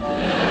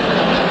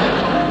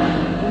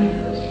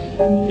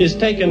is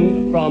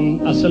taken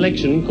from a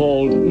selection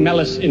called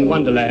Malice in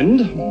Wonderland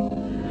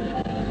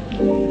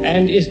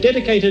and is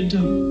dedicated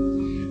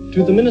to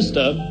the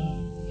Minister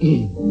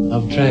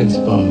of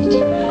Transport.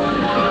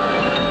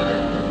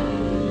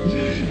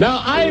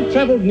 Now, I've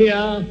travelled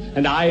near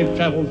and I've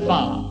travelled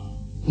far.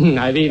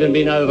 I've even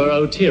been over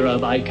Otira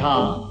by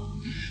car.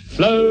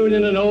 Flown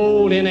in an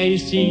old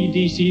NAC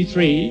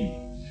DC-3.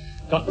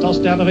 Got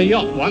tossed out of a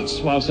yacht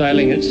once while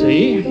sailing at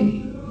sea.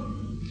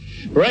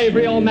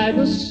 Bravery or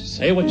madness,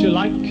 say what you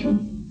like.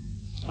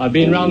 I've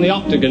been round the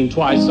Octagon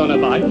twice on a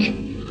bike.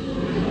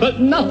 But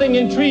nothing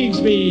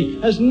intrigues me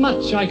as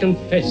much, I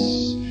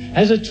confess,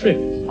 as a trip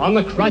on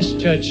the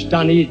Christchurch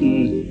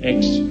Dunedin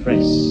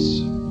Express.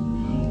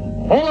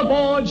 All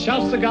aboard,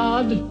 shouts the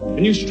guard,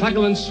 and you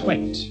struggle and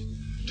sweat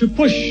to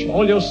push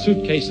all your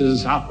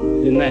suitcases up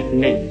in that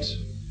net.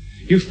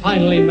 You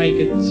finally make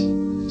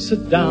it,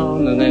 sit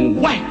down, and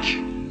then whack!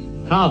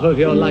 Half of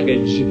your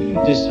luggage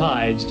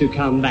decides to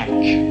come back.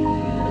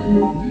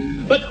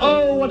 But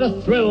oh, what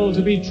a thrill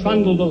to be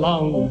trundled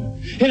along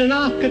in an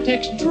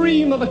architect's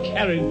dream of a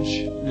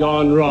carriage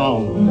gone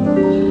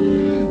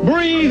wrong.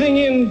 Breathing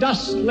in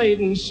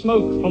dust-laden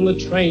smoke from the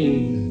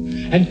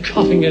train and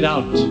coughing it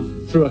out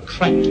through a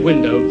cracked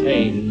window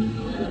pane.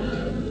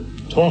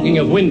 Talking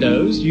of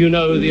windows, you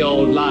know the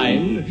old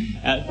line,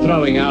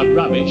 throwing out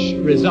rubbish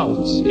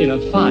results in a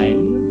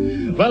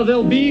fine. Well,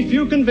 there'll be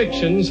few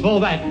convictions, for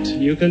that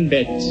you can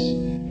bet,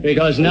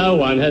 because no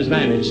one has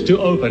managed to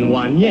open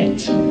one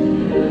yet.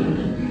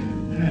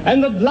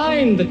 And the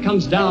blind that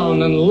comes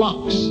down and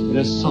locks in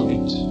a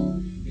socket,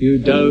 you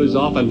doze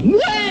off and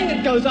whang,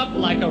 it goes up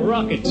like a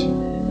rocket.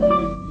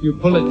 You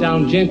pull it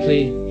down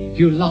gently,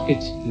 you lock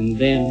it, and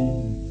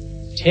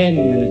then 10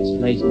 minutes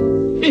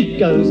later, it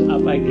goes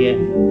up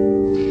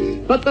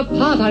again. But the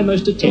part I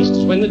most detest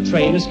is when the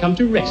train has come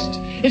to rest.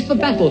 It's the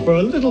battle for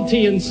a little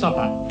tea and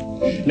supper.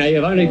 Now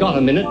you've only got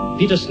a minute,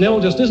 Peter Snell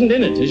just isn't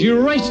in it as you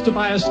race to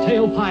buy a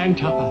stale pie and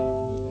cuppa.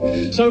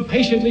 So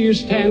patiently you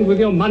stand with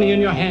your money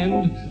in your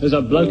hand. There's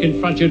a bloke in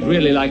front you'd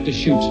really like to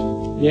shoot.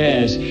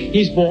 Yes,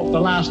 he's bought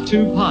the last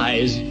 2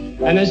 pies,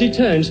 and as he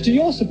turns, to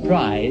your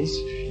surprise,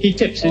 he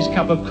tips his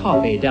cup of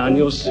coffee down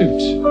your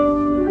suit.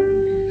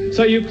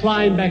 So you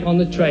climb back on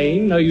the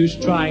train, no use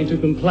trying to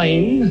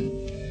complain.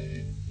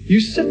 You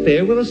sit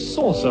there with a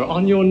saucer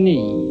on your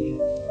knee,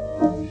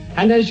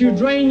 and as you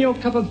drain your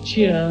cup of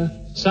cheer,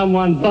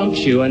 someone bumps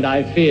you, and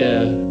I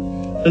fear,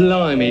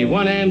 blimey,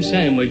 1 ham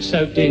sandwich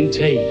soaked in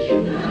tea.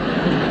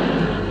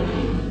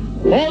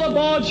 All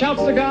aboard,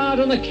 shouts the guard,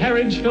 and the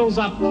carriage fills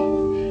up,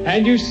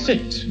 and you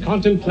sit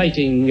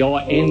contemplating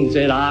your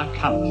NZR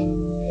cup.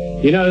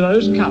 You know,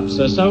 those cups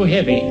are so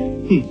heavy.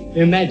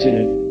 Imagine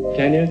it,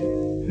 can you?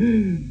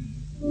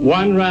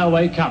 1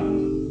 railway cup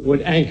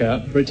would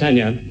anchor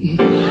Britannia.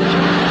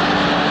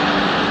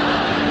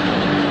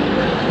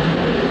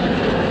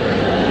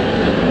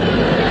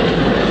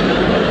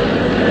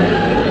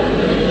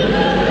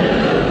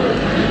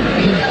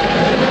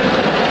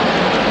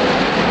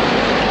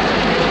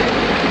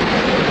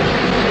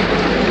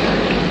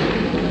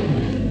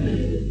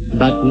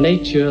 But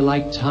nature,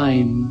 like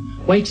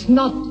time, waits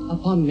not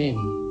upon men,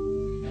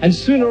 and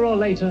sooner or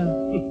later,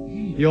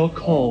 you're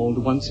called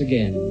once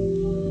again.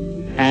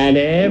 And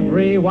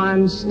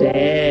everyone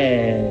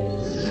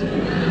stares.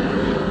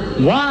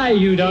 Why,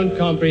 you don't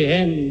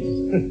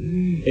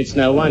comprehend. It's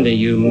no wonder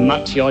you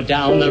mutt you're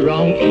down the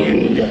wrong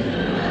end.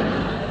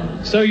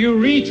 So you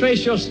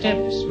retrace your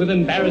steps with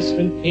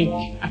embarrassment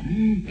pink.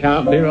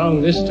 Can't be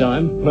wrong this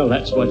time. Well,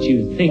 that's what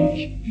you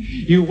think.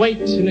 You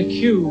wait in a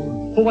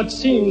queue for what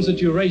seems a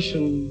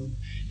duration.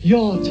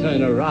 Your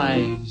turn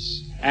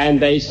arrives, and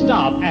they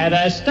stop at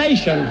a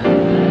station.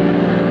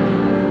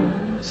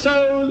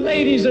 So,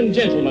 ladies and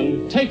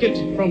gentlemen, take it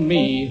from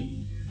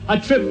me, a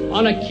trip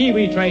on a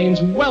Kiwi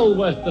train's well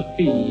worth the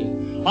fee.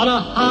 On a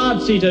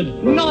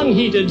hard-seated,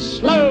 non-heated,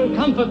 slow,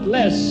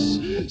 comfortless,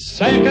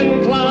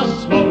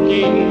 second-class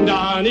smoking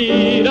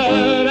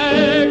Dunedin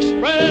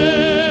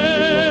Express.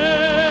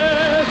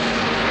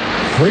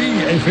 Free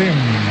FM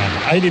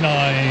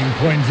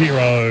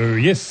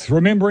 89.0. Yes,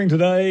 remembering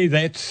today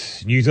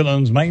that New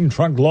Zealand's main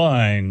trunk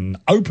line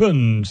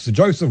opened. Sir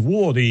Joseph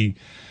Ward, he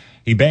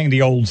banged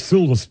the old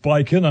silver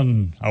spike in,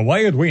 and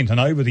away it went. And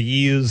over the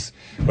years,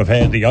 we've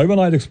had the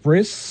Overnight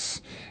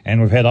Express,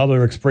 and we've had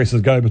other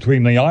expresses go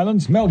between the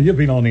islands. Mel, you've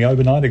been on the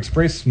Overnight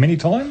Express many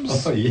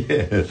times. Oh,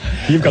 yeah.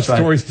 You've got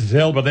stories to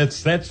tell, but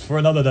that's for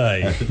another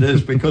day. It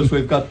is, because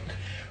we've got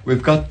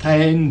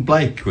Tane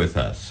Blake with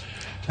us.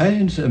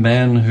 Tane's a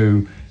man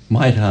who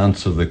might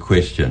answer the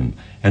question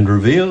and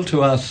reveal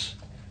to us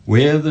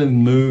where the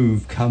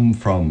move come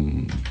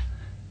from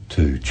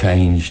to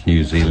change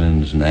New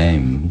Zealand's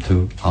name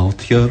to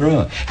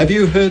Aotearoa. Have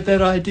you heard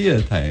that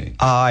idea, Tane?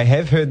 I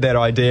have heard that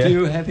idea. Do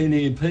you have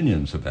any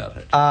opinions about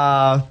it?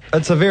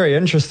 It's a very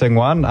interesting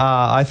one.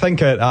 I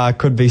think it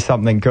could be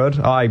something good.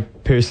 I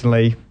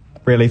personally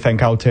really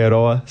think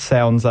Aotearoa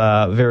sounds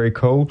very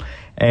cool,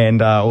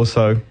 and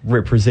also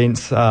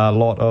represents a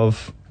lot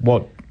of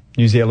what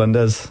New Zealand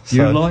is. So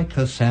you like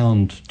the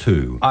sound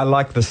too? I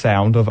like the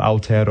sound of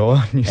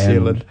Aotearoa, New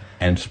Zealand.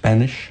 And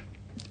Spanish?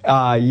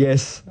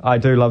 Yes, I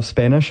do love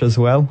Spanish as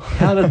well.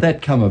 How did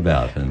that come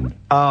about?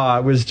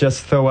 It was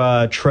just through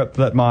a trip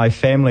that my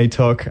family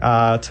took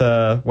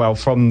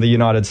from the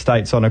United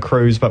States on a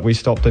cruise, but we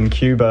stopped in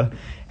Cuba,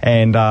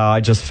 and I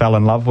just fell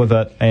in love with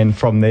it. And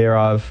from there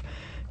I've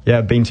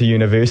been to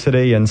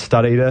university and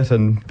studied it,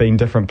 and been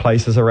different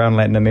places around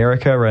Latin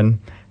America, and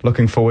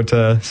looking forward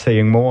to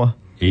seeing more.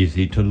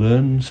 Easy to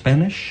learn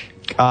Spanish?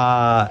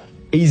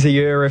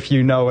 easier if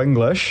you know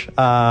English,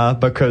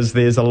 because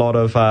there's a lot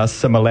of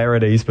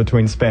similarities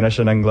between Spanish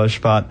and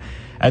English, but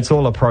it's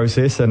all a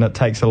process and it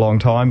takes a long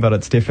time, but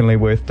it's definitely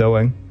worth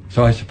doing.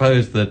 So I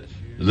suppose that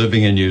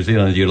living in New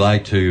Zealand, you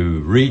like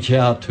to reach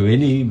out to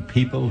any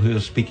people who are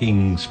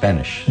speaking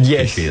Spanish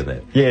to share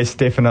that? Yes,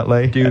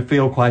 definitely. Do you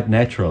feel quite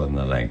natural in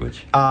the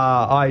language?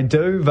 I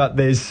do, but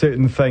there's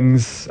certain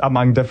things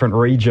among different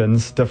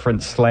regions,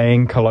 different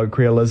slang,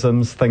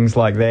 colloquialisms, things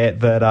like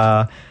that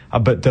are a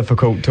bit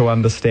difficult to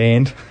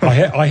understand.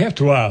 I have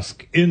to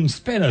ask, in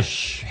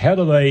Spanish, how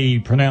do they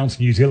pronounce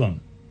New Zealand?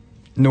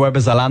 Nueva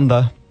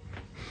Zelanda.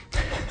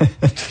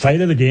 Say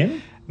that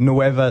again?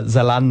 Nueva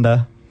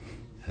Zelanda.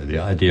 The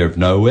idea of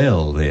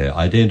Noel there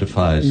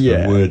identifies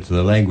the words,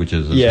 the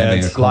languages as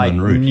having a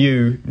common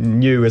root.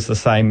 New is the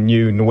same,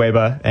 New,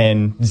 Nueva,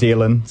 and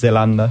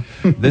Zelanda.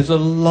 There's a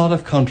lot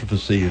of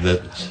controversy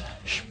that's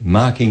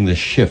marking the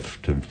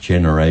shift of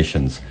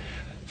generations.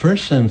 For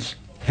instance,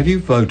 have you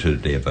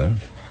voted ever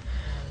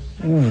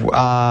in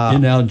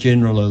our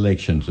general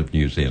elections of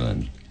New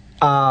Zealand?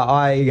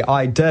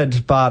 I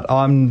did, but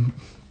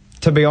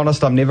to be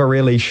honest, I'm never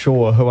really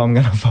sure who I'm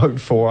going to vote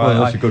for.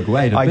 Well, that's a good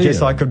way to be. I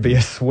guess I could be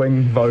a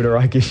swing voter,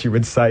 I guess you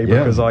would say,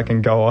 because I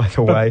can go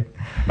either way.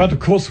 But, of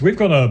course, we've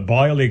got a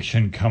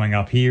by-election coming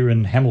up here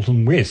in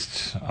Hamilton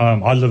West.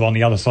 I live on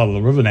the other side of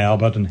the river now,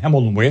 but in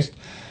Hamilton West,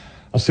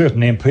 a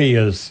certain MP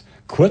has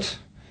quit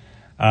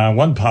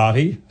one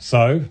party,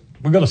 so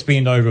we've got to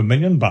spend over $1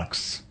 million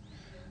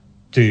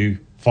to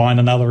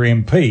find another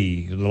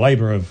MP. The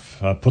Labour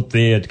have put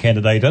their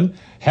candidate in.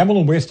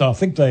 Hamilton West, I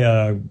think they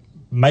are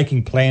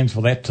making plans for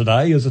that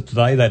today. Is it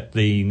today that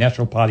the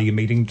National Party are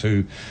meeting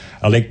to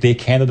elect their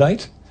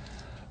candidate?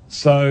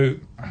 So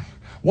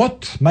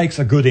what makes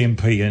a good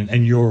MP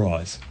in your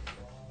eyes?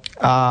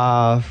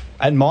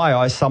 In my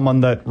eyes, someone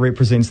that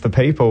represents the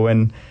people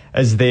and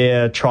is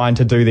there trying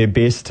to do their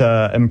best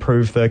to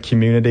improve the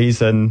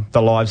communities and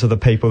the lives of the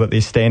people that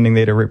they're standing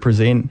there to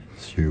represent.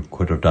 You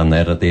could have done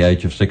that at the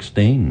age of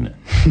 16.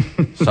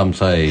 Some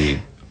say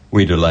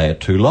we delay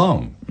it too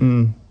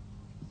long.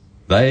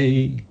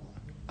 They,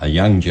 a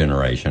young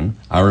generation,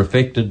 are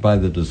affected by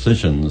the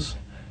decisions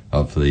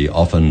of the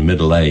often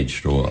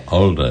middle-aged or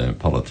older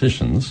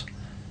politicians.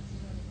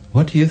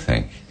 What do you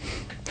think?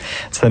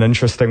 It's an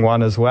interesting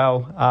one as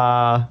well.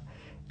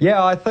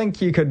 I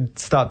think you could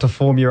start to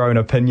form your own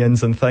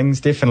opinions and things.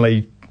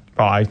 Definitely,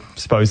 I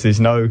suppose there's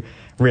no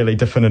really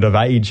definitive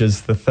age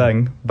is the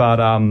thing. But,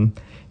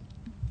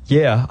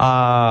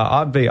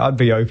 I'd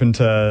be open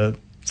to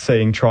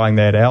trying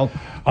that out.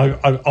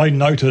 I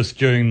noticed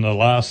during the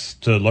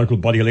last local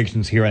body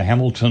elections here in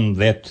Hamilton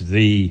that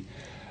the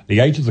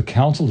age of the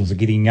councillors are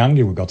getting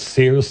younger. We've got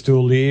Sarah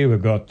still there.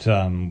 We've got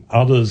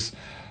others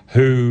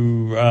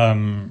who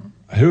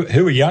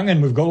are young,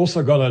 and we've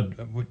also got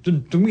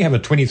didn't we have a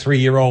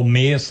 23-year-old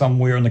mayor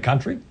somewhere in the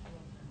country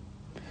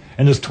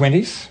in his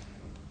 20s?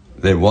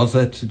 There was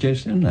that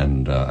suggestion,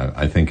 and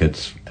I think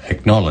it's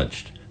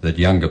acknowledged that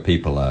younger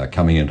people are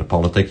coming into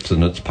politics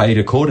and it's paid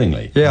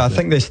accordingly. Yeah, I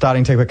think they're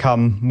starting to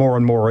become more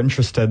and more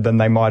interested than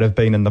they might have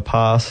been in the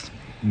past.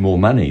 More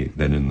money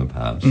than in the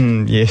past.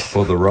 Yes.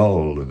 For the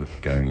role of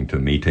going to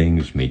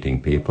meetings,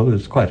 meeting people,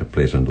 is quite a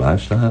pleasant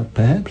lifestyle,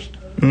 perhaps.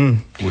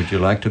 Would you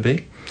like to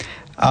be?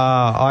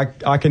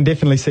 I can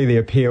definitely see the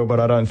appeal, but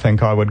I don't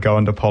think I would go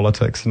into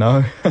politics,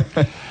 no.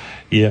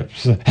 Yeah,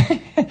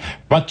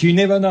 but you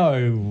never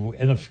know.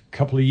 In a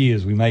couple of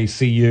years, we may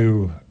see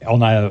you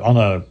on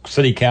a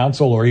city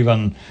council or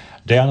even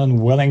down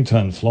in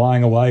Wellington,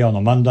 flying away on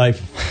a Monday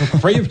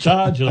free of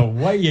charge, and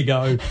away you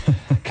go.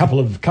 Couple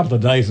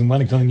of days in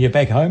Wellington, and you're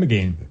back home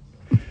again.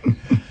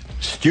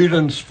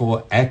 Students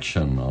for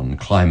Action on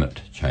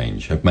Climate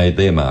Change have made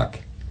their mark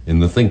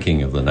in the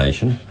thinking of the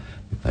nation.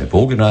 They've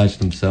organised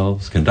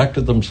themselves,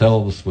 conducted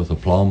themselves with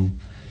aplomb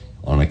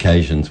on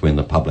occasions when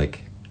the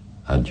public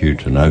are due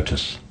to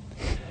notice.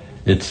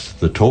 It's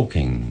the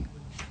talking,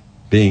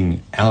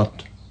 being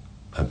out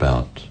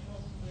about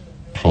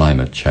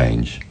climate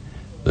change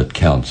that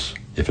counts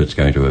if it's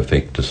going to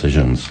affect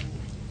decisions.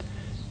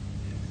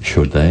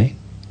 Should they?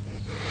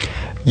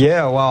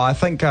 Yeah, well, I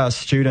think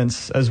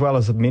students, as well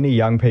as many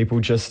young people,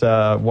 just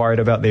worried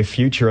about their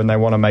future, and they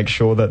want to make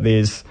sure that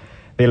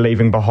they're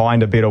leaving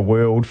behind a better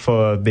world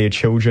for their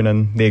children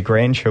and their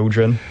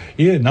grandchildren.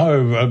 Yeah,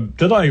 no.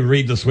 Did I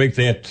read this week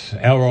that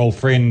our old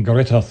friend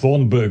Greta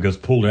Thunberg has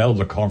pulled out of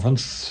the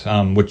conference,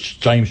 which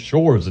James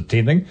Shaw is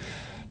attending?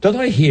 Did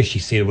I hear she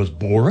said it was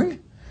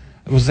boring?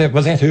 Was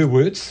that her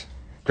words,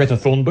 Greta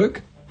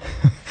Thunberg?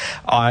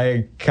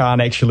 I can't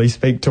actually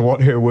speak to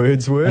what her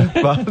words were,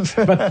 but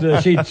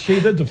but she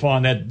did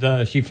define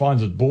that she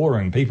finds it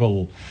boring.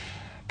 People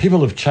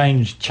have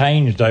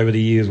changed over the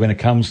years when it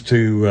comes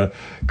to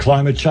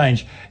climate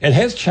change. It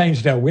has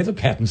changed our weather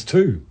patterns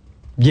too.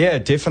 Yeah,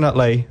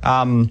 definitely.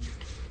 One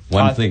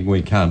thing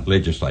we can't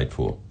legislate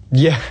for.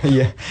 Yeah.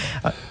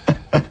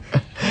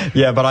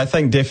 Yeah, but I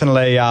think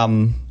definitely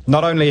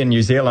not only in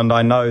New Zealand,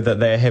 I know that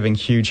they're having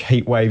huge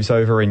heat waves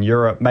over in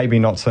Europe, maybe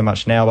not so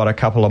much now, but a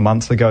couple of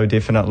months ago,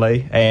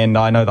 definitely. And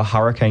I know the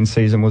hurricane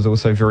season was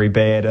also very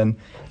bad in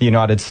the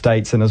United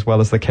States and as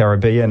well as the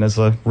Caribbean as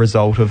a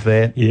result of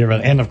that. Yeah,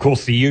 and of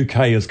course the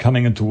UK is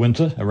coming into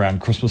winter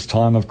around Christmas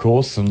time, of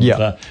course. And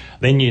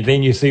then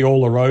you see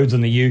all the roads in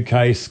the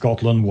UK,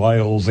 Scotland,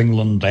 Wales,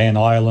 England and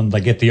Ireland.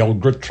 They get the old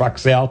grit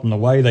trucks out and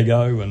away they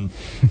go and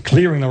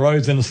clearing the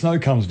roads, and the snow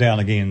comes down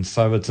again.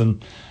 So it's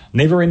an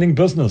never-ending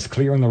business,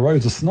 clearing the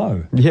roads of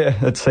snow.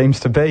 Yeah, it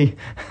seems to be.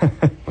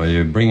 Well,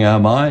 you bring our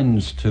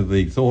minds to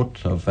the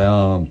thought of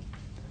our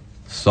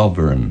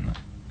sovereign,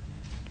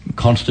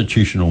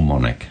 constitutional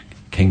monarch,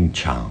 King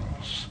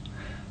Charles.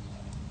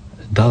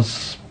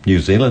 Does New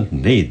Zealand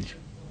need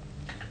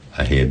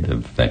a head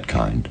of that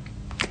kind?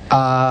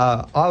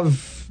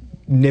 I've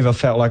never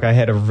felt like I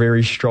had a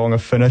very strong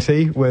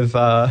affinity with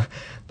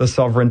the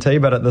sovereignty,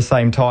 but at the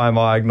same time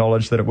I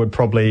acknowledge that it would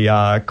probably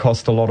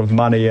cost a lot of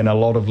money and a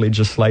lot of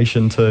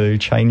legislation to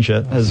change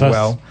it as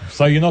well.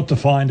 So you're not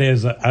defined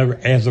as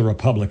a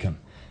Republican?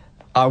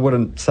 I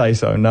wouldn't say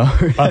so, no.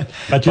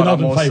 But you're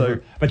not in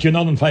favour. But you're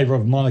not in favour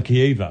of monarchy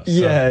either. So.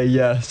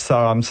 Yeah. So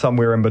I'm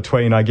somewhere in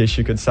between, I guess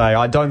you could say.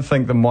 I don't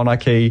think the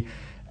monarchy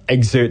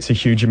exerts a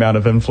huge amount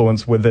of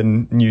influence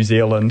within New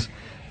Zealand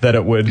that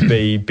it would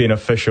be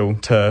beneficial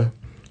to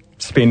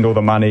spend all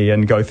the money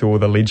and go through all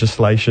the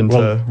legislation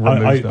to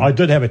remove them. I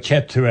did have a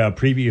chat to our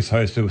previous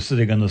host who was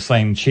sitting in the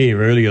same chair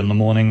earlier in the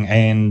morning,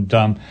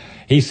 and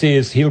he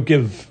says he'll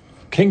give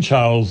King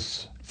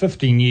Charles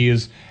 15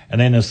 years and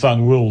then his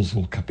son Wills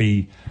will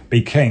be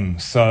king.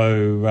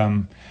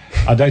 So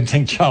I don't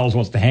think Charles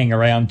wants to hang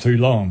around too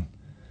long.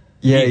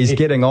 Yeah, he's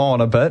getting on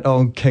a bit,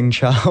 old King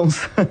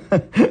Charles.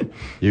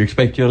 You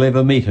expect you'll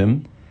ever meet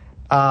him?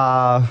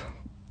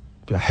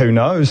 Who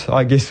knows?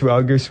 I guess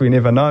we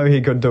never know.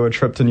 He could do a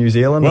trip to New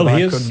Zealand. Well,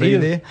 I could be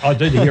there. I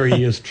did hear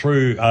he is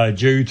due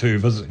to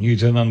visit New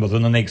Zealand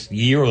within the next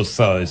year or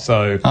so.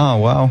 So, oh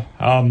wow.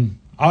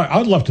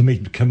 I'd love to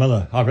meet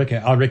Camilla. I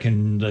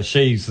reckon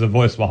she's the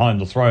voice behind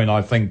the throne.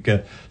 I think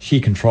she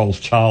controls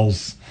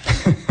Charles.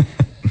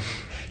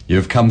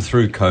 You've come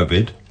through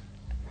COVID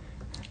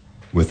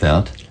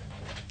without?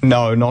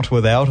 No, not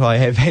without. I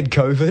have had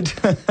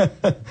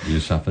COVID. You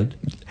suffered?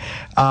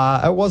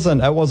 It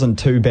wasn't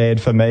too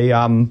bad for me.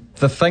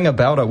 The thing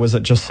about it was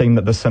it just seemed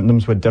that the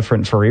symptoms were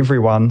different for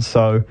everyone.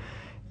 So,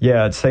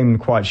 yeah, it seemed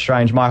quite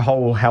strange. My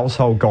whole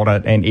household got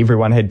it and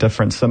everyone had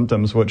different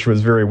symptoms, which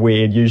was very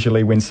weird.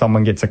 Usually when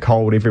someone gets a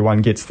cold,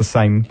 everyone gets the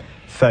same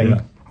thing.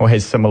 Yeah. Or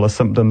has similar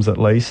symptoms at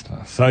least.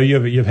 So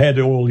you've had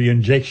all the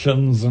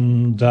injections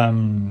and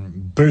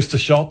booster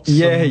shots?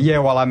 Yeah.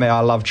 Well, I mean, I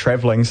love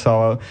travelling,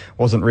 so it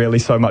wasn't really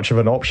so much of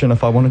an option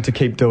if I wanted to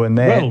keep doing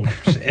that.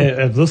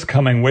 Well, this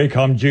coming week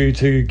I'm due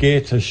to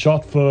get a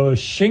shot for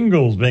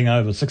shingles, being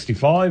over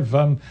 65.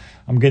 I'm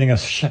getting a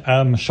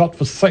shot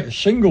for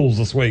shingles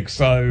this week,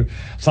 so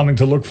something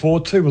to look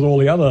forward to with all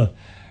the other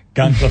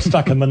guns I've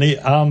stuck in my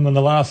arm in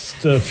the last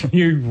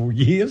few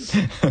years.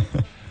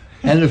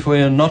 And if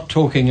we're not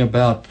talking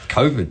about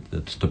COVID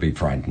that's to be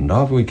frightened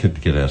of, we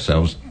could get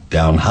ourselves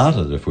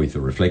downhearted if we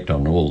reflect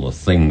on all the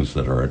things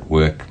that are at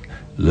work,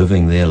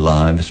 living their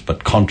lives,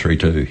 but contrary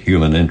to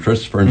human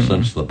interests. For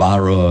instance, the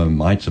Barroa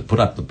mites have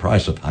put up the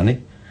price of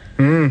honey.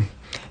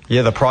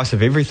 Yeah, the price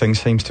of everything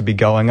seems to be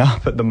going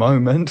up at the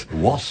moment.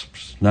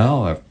 Wasps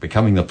now are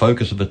becoming the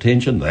focus of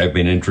attention. They've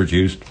been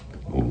introduced.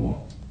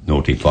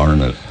 Naughty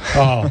foreigners.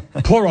 Oh,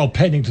 poor old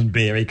Paddington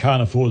Bear. He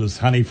can't afford his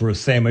honey for his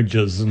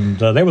sandwiches, and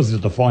that was the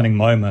defining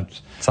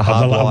moment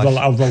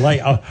of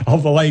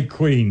the late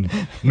Queen,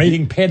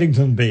 meeting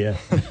Paddington Bear.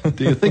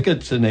 Do you think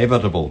it's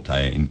inevitable,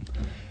 Tane,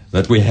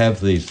 that we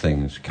have these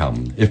things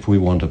come if we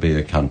want to be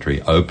a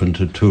country open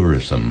to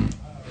tourism?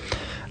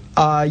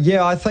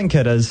 Yeah, I think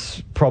it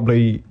is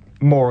probably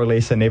more or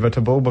less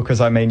inevitable because,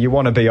 I mean, you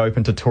want to be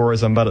open to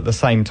tourism, but at the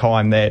same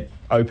time that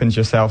opens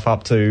yourself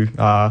up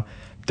to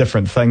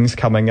different things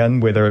coming in,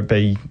 whether it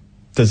be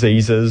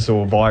diseases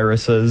or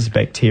viruses,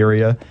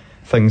 bacteria,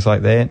 things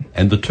like that.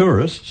 And the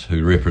tourists,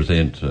 who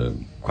represent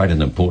quite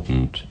an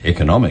important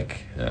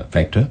economic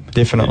factor.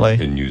 Definitely.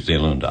 In New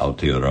Zealand,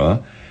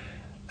 Aotearoa,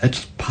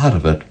 it's part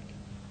of it.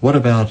 What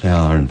about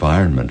our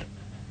environment?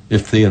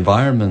 If the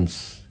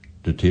environment's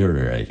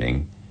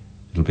deteriorating,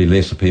 it'll be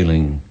less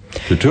appealing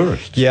to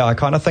tourists. Yeah, I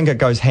kind of think it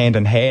goes hand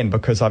in hand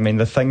because, I mean,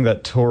 the thing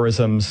that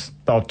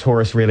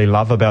tourists really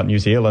love about New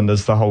Zealand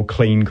is the whole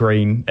clean,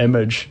 green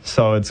image.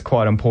 So it's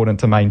quite important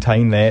to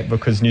maintain that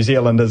because New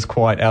Zealand is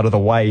quite out of the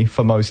way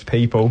for most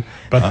people.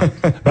 But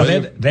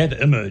that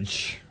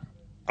image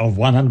of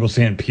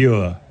 100%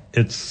 pure,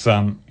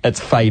 it's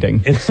fading.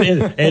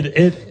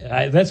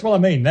 That's what I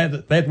mean.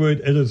 That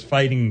word, it is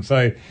fading.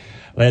 So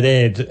that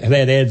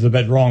ad's a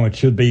bit wrong. We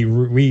should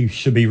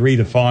be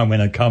redefined when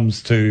it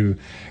comes to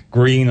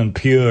green and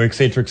pure,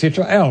 etc.,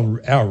 etc.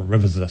 Our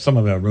rivers some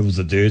of our rivers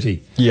are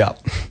dirty. Yeah.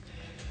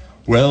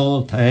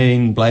 Well,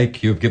 Tane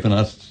Blake, you've given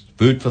us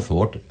food for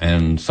thought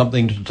and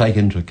something to take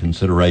into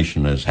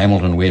consideration as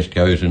Hamilton West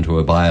goes into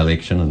a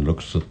by-election and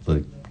looks at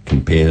the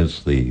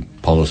compares the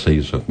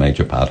policies of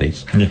major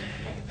parties. Yeah.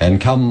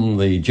 And come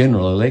the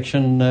general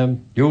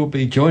election, you'll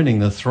be joining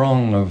the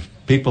throng of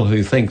people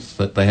who thinks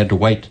that they had to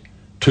wait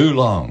too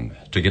long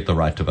to get the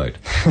right to vote.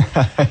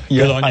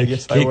 Good on you.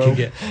 Yes, they will.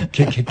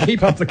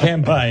 Keep up the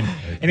campaign.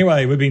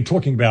 Anyway, we've been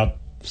talking about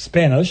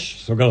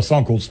Spanish, so I've got a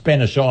song called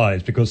Spanish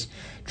Eyes because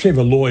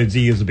Trevor Lloyd's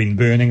ears have been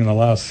burning in the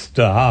last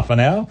half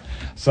an hour,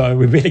 so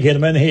we better get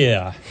him in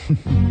here.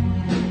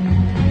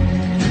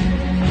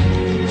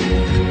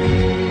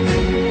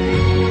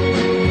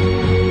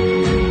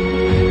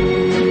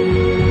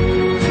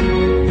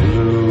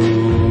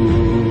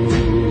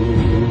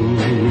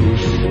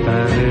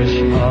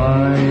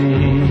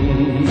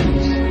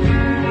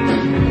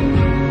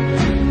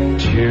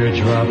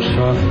 Teardrops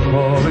are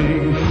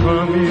falling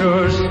from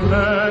your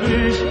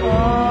Spanish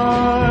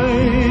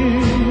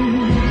eyes.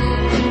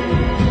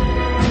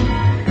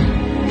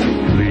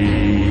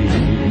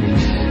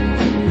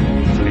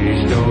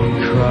 Please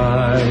don't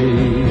cry.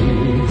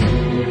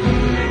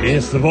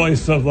 Yes, the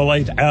voice of the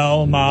late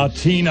Al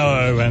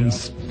Martino and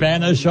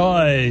Spanish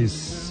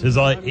Eyes. His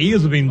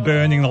ears have been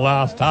burning the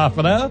last half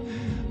an hour.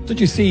 Did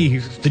you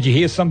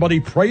hear somebody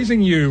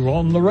praising you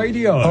on the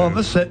radio? Oh, I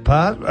missed that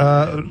part.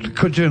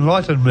 Could you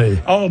enlighten me?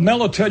 Oh, Mel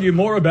will tell you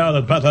more about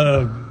it, but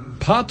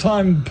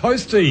part-time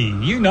postie,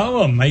 you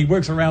know him. He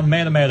works around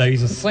Matamata.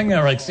 He's a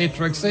singer,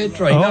 etc.,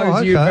 etc. He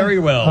knows you very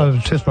well.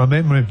 I'll test my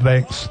memory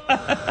banks.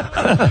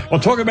 We'll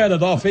talk about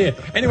it off here.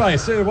 Anyway,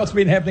 sir, what's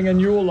been happening in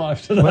your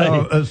life today?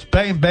 Well, it's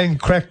bang, bang,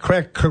 crack,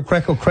 crack,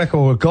 crackle,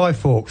 crackle with Guy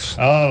Fawkes.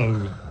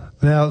 Oh.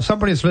 Now,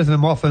 somebody's letting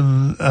them off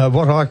in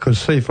what I could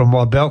see from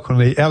my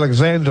balcony,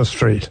 Alexander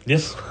Street.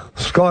 Yes.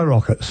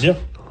 Skyrockets. Yep.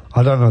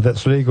 I don't know if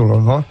that's legal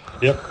or not.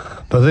 Yep.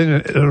 But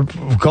then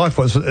Guy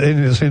Fawkes,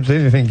 it seems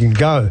anything can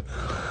go.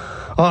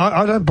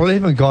 I don't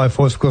believe in Guy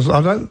Fawkes because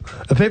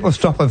if people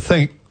stop and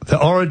think the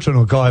origin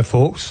of Guy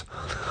Fawkes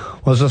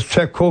was this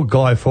chap called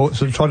Guy Fawkes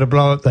that tried to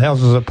blow up the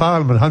Houses of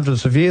Parliament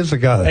hundreds of years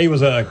ago. He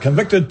was a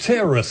convicted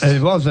terrorist.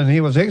 And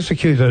he was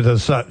executed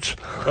as such.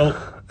 Well,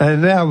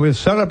 and now we're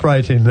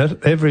celebrating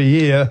it every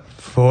year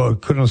for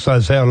goodness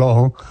knows how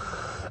long,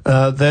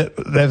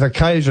 that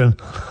occasion.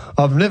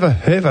 I've never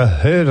ever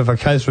heard of a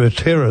case where a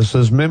terrorist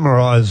is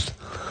memorised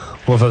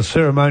with a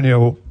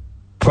ceremonial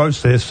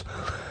process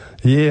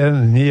year in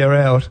and year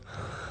out.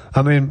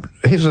 I mean,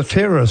 he's a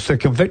terrorist, a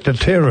convicted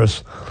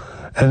terrorist,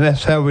 and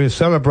that's how we're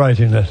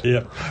celebrating it.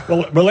 Yeah.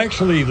 Well,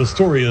 actually, the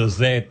story is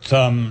that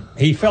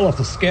he fell off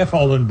the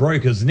scaffold and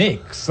broke his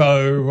neck,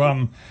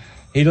 so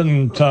he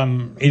didn't.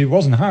 He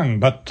wasn't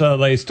hung, but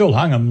they still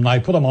hung him. They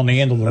put him on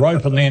the end of the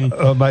rope and then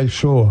made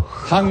sure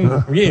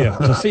hung. Yeah,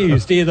 to see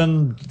who's dead,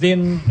 and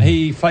then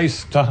he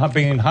faced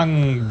being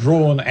hung,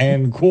 drawn,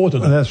 and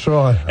quartered. That's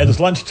right. At this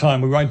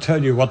lunchtime, we won't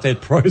tell you what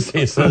that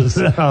process is.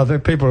 I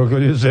think people are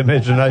going to use their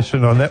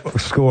imagination on that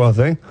score. I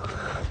think,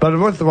 but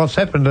what's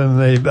happened in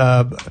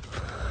the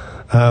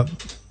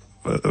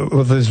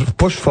with these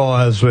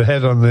bushfires we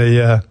had on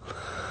the.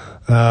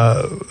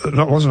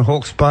 It wasn't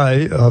Hawke's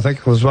Bay, I think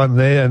it was one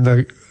there, and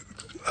it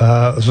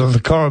was the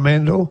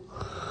Coromandel,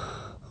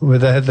 where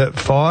they had that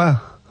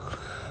fire.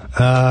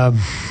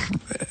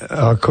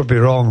 I could be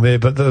wrong there,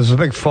 but there was a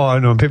big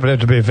fire and people had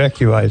to be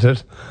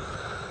evacuated.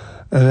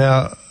 And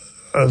now,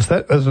 if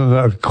that isn't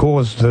a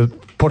cause to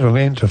put an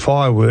end to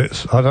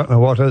fireworks, I don't know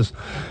what is.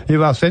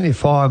 You ask any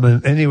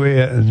fireman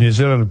anywhere in New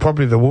Zealand,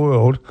 probably the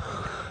world,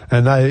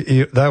 and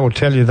they will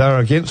tell you they're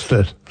against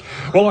it.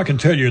 Well, I can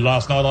tell you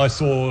last night I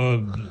saw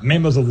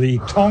members of the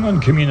Tongan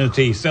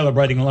community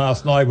celebrating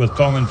last night with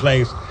Tongan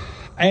flags,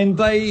 and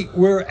they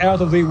were out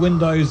of their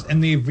windows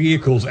in their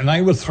vehicles, and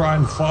they were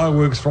throwing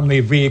fireworks from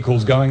their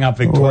vehicles going up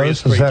Victoria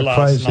Street last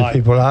night. This is how crazy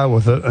people are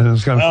with it, and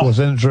it's going to cause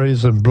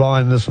injuries and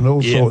blindness and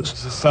all sorts.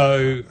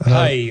 So,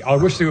 hey, I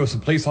wish there were some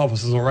police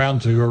officers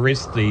around to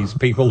arrest these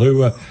people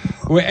who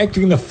were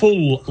acting the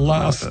fool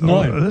last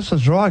night. This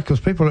is right, because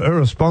people are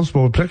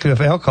irresponsible, particularly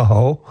with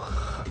alcohol.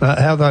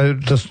 How they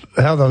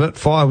let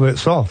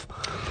fireworks off.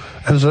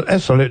 It's an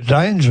absolute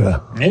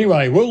danger.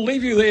 Anyway, we'll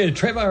leave you there,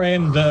 Trevor,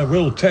 and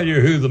we'll tell you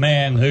who the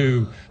man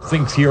who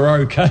thinks you're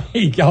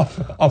okay off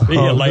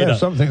here later. Yeah,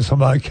 some thinks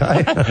I'm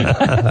okay.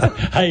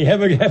 Hey,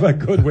 have a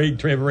good week,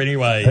 Trevor,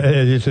 anyway.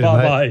 Yeah, you too,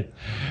 Bye-bye. mate.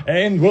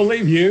 And we'll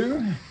leave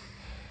you,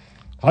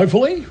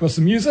 hopefully, with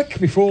some music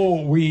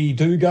before we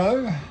do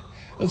go.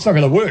 It's not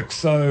going to work,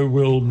 so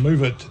we'll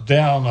move it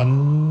down a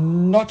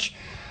notch.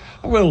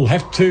 We'll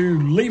have to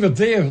leave it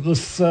there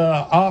this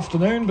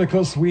afternoon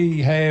because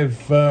we've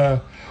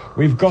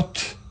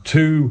got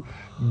to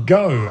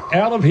go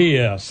out of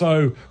here.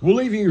 So we'll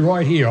leave you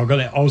right here. I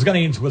was going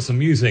to end with some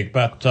music,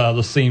 but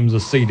this seems the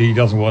CD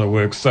doesn't want to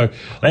work. So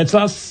that's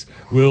us.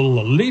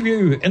 We'll leave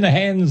you in the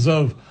hands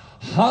of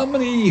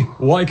Harmony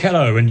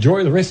Waikato.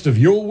 Enjoy the rest of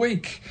your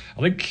week.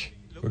 I think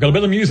we've got a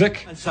bit of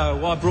music. And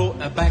so I brought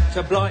her back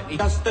to Blighty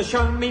just to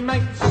show me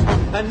mates.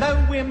 And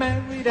though we're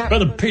married out,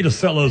 Bit of Peter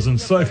Sellers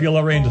and Sophie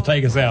Loren to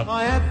take us out.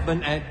 I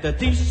haven't had a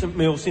decent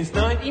meal since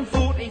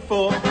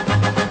 1944.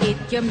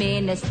 Eat your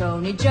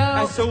minestrone, Joe.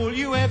 That's all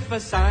you ever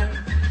say.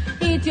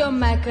 Eat your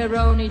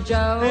macaroni,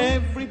 Joe.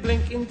 Every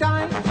blinking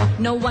time.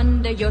 No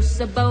wonder you're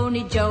so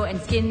bony, Joe, and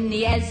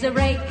skinny as a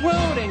rake.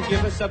 Well, then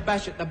give us a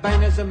bash at the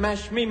bangers and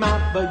mash me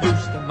mother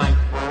used to make.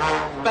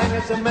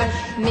 Bangers and mash.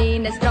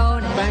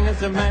 Minestrone.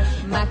 Bangers and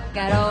mash.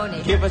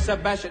 Macaroni. Give us a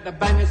bash at the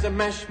bangers and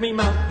mash me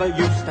mother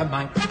used to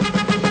make.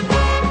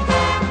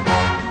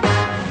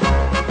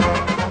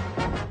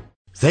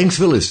 Thanks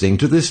for listening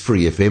to this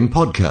Free FM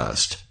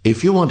podcast.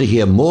 If you want to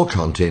hear more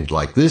content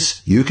like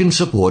this, you can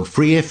support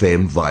Free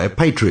FM via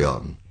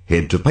Patreon.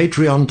 Head to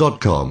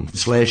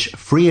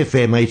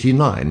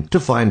patreon.com/freefm89 to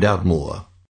find out more.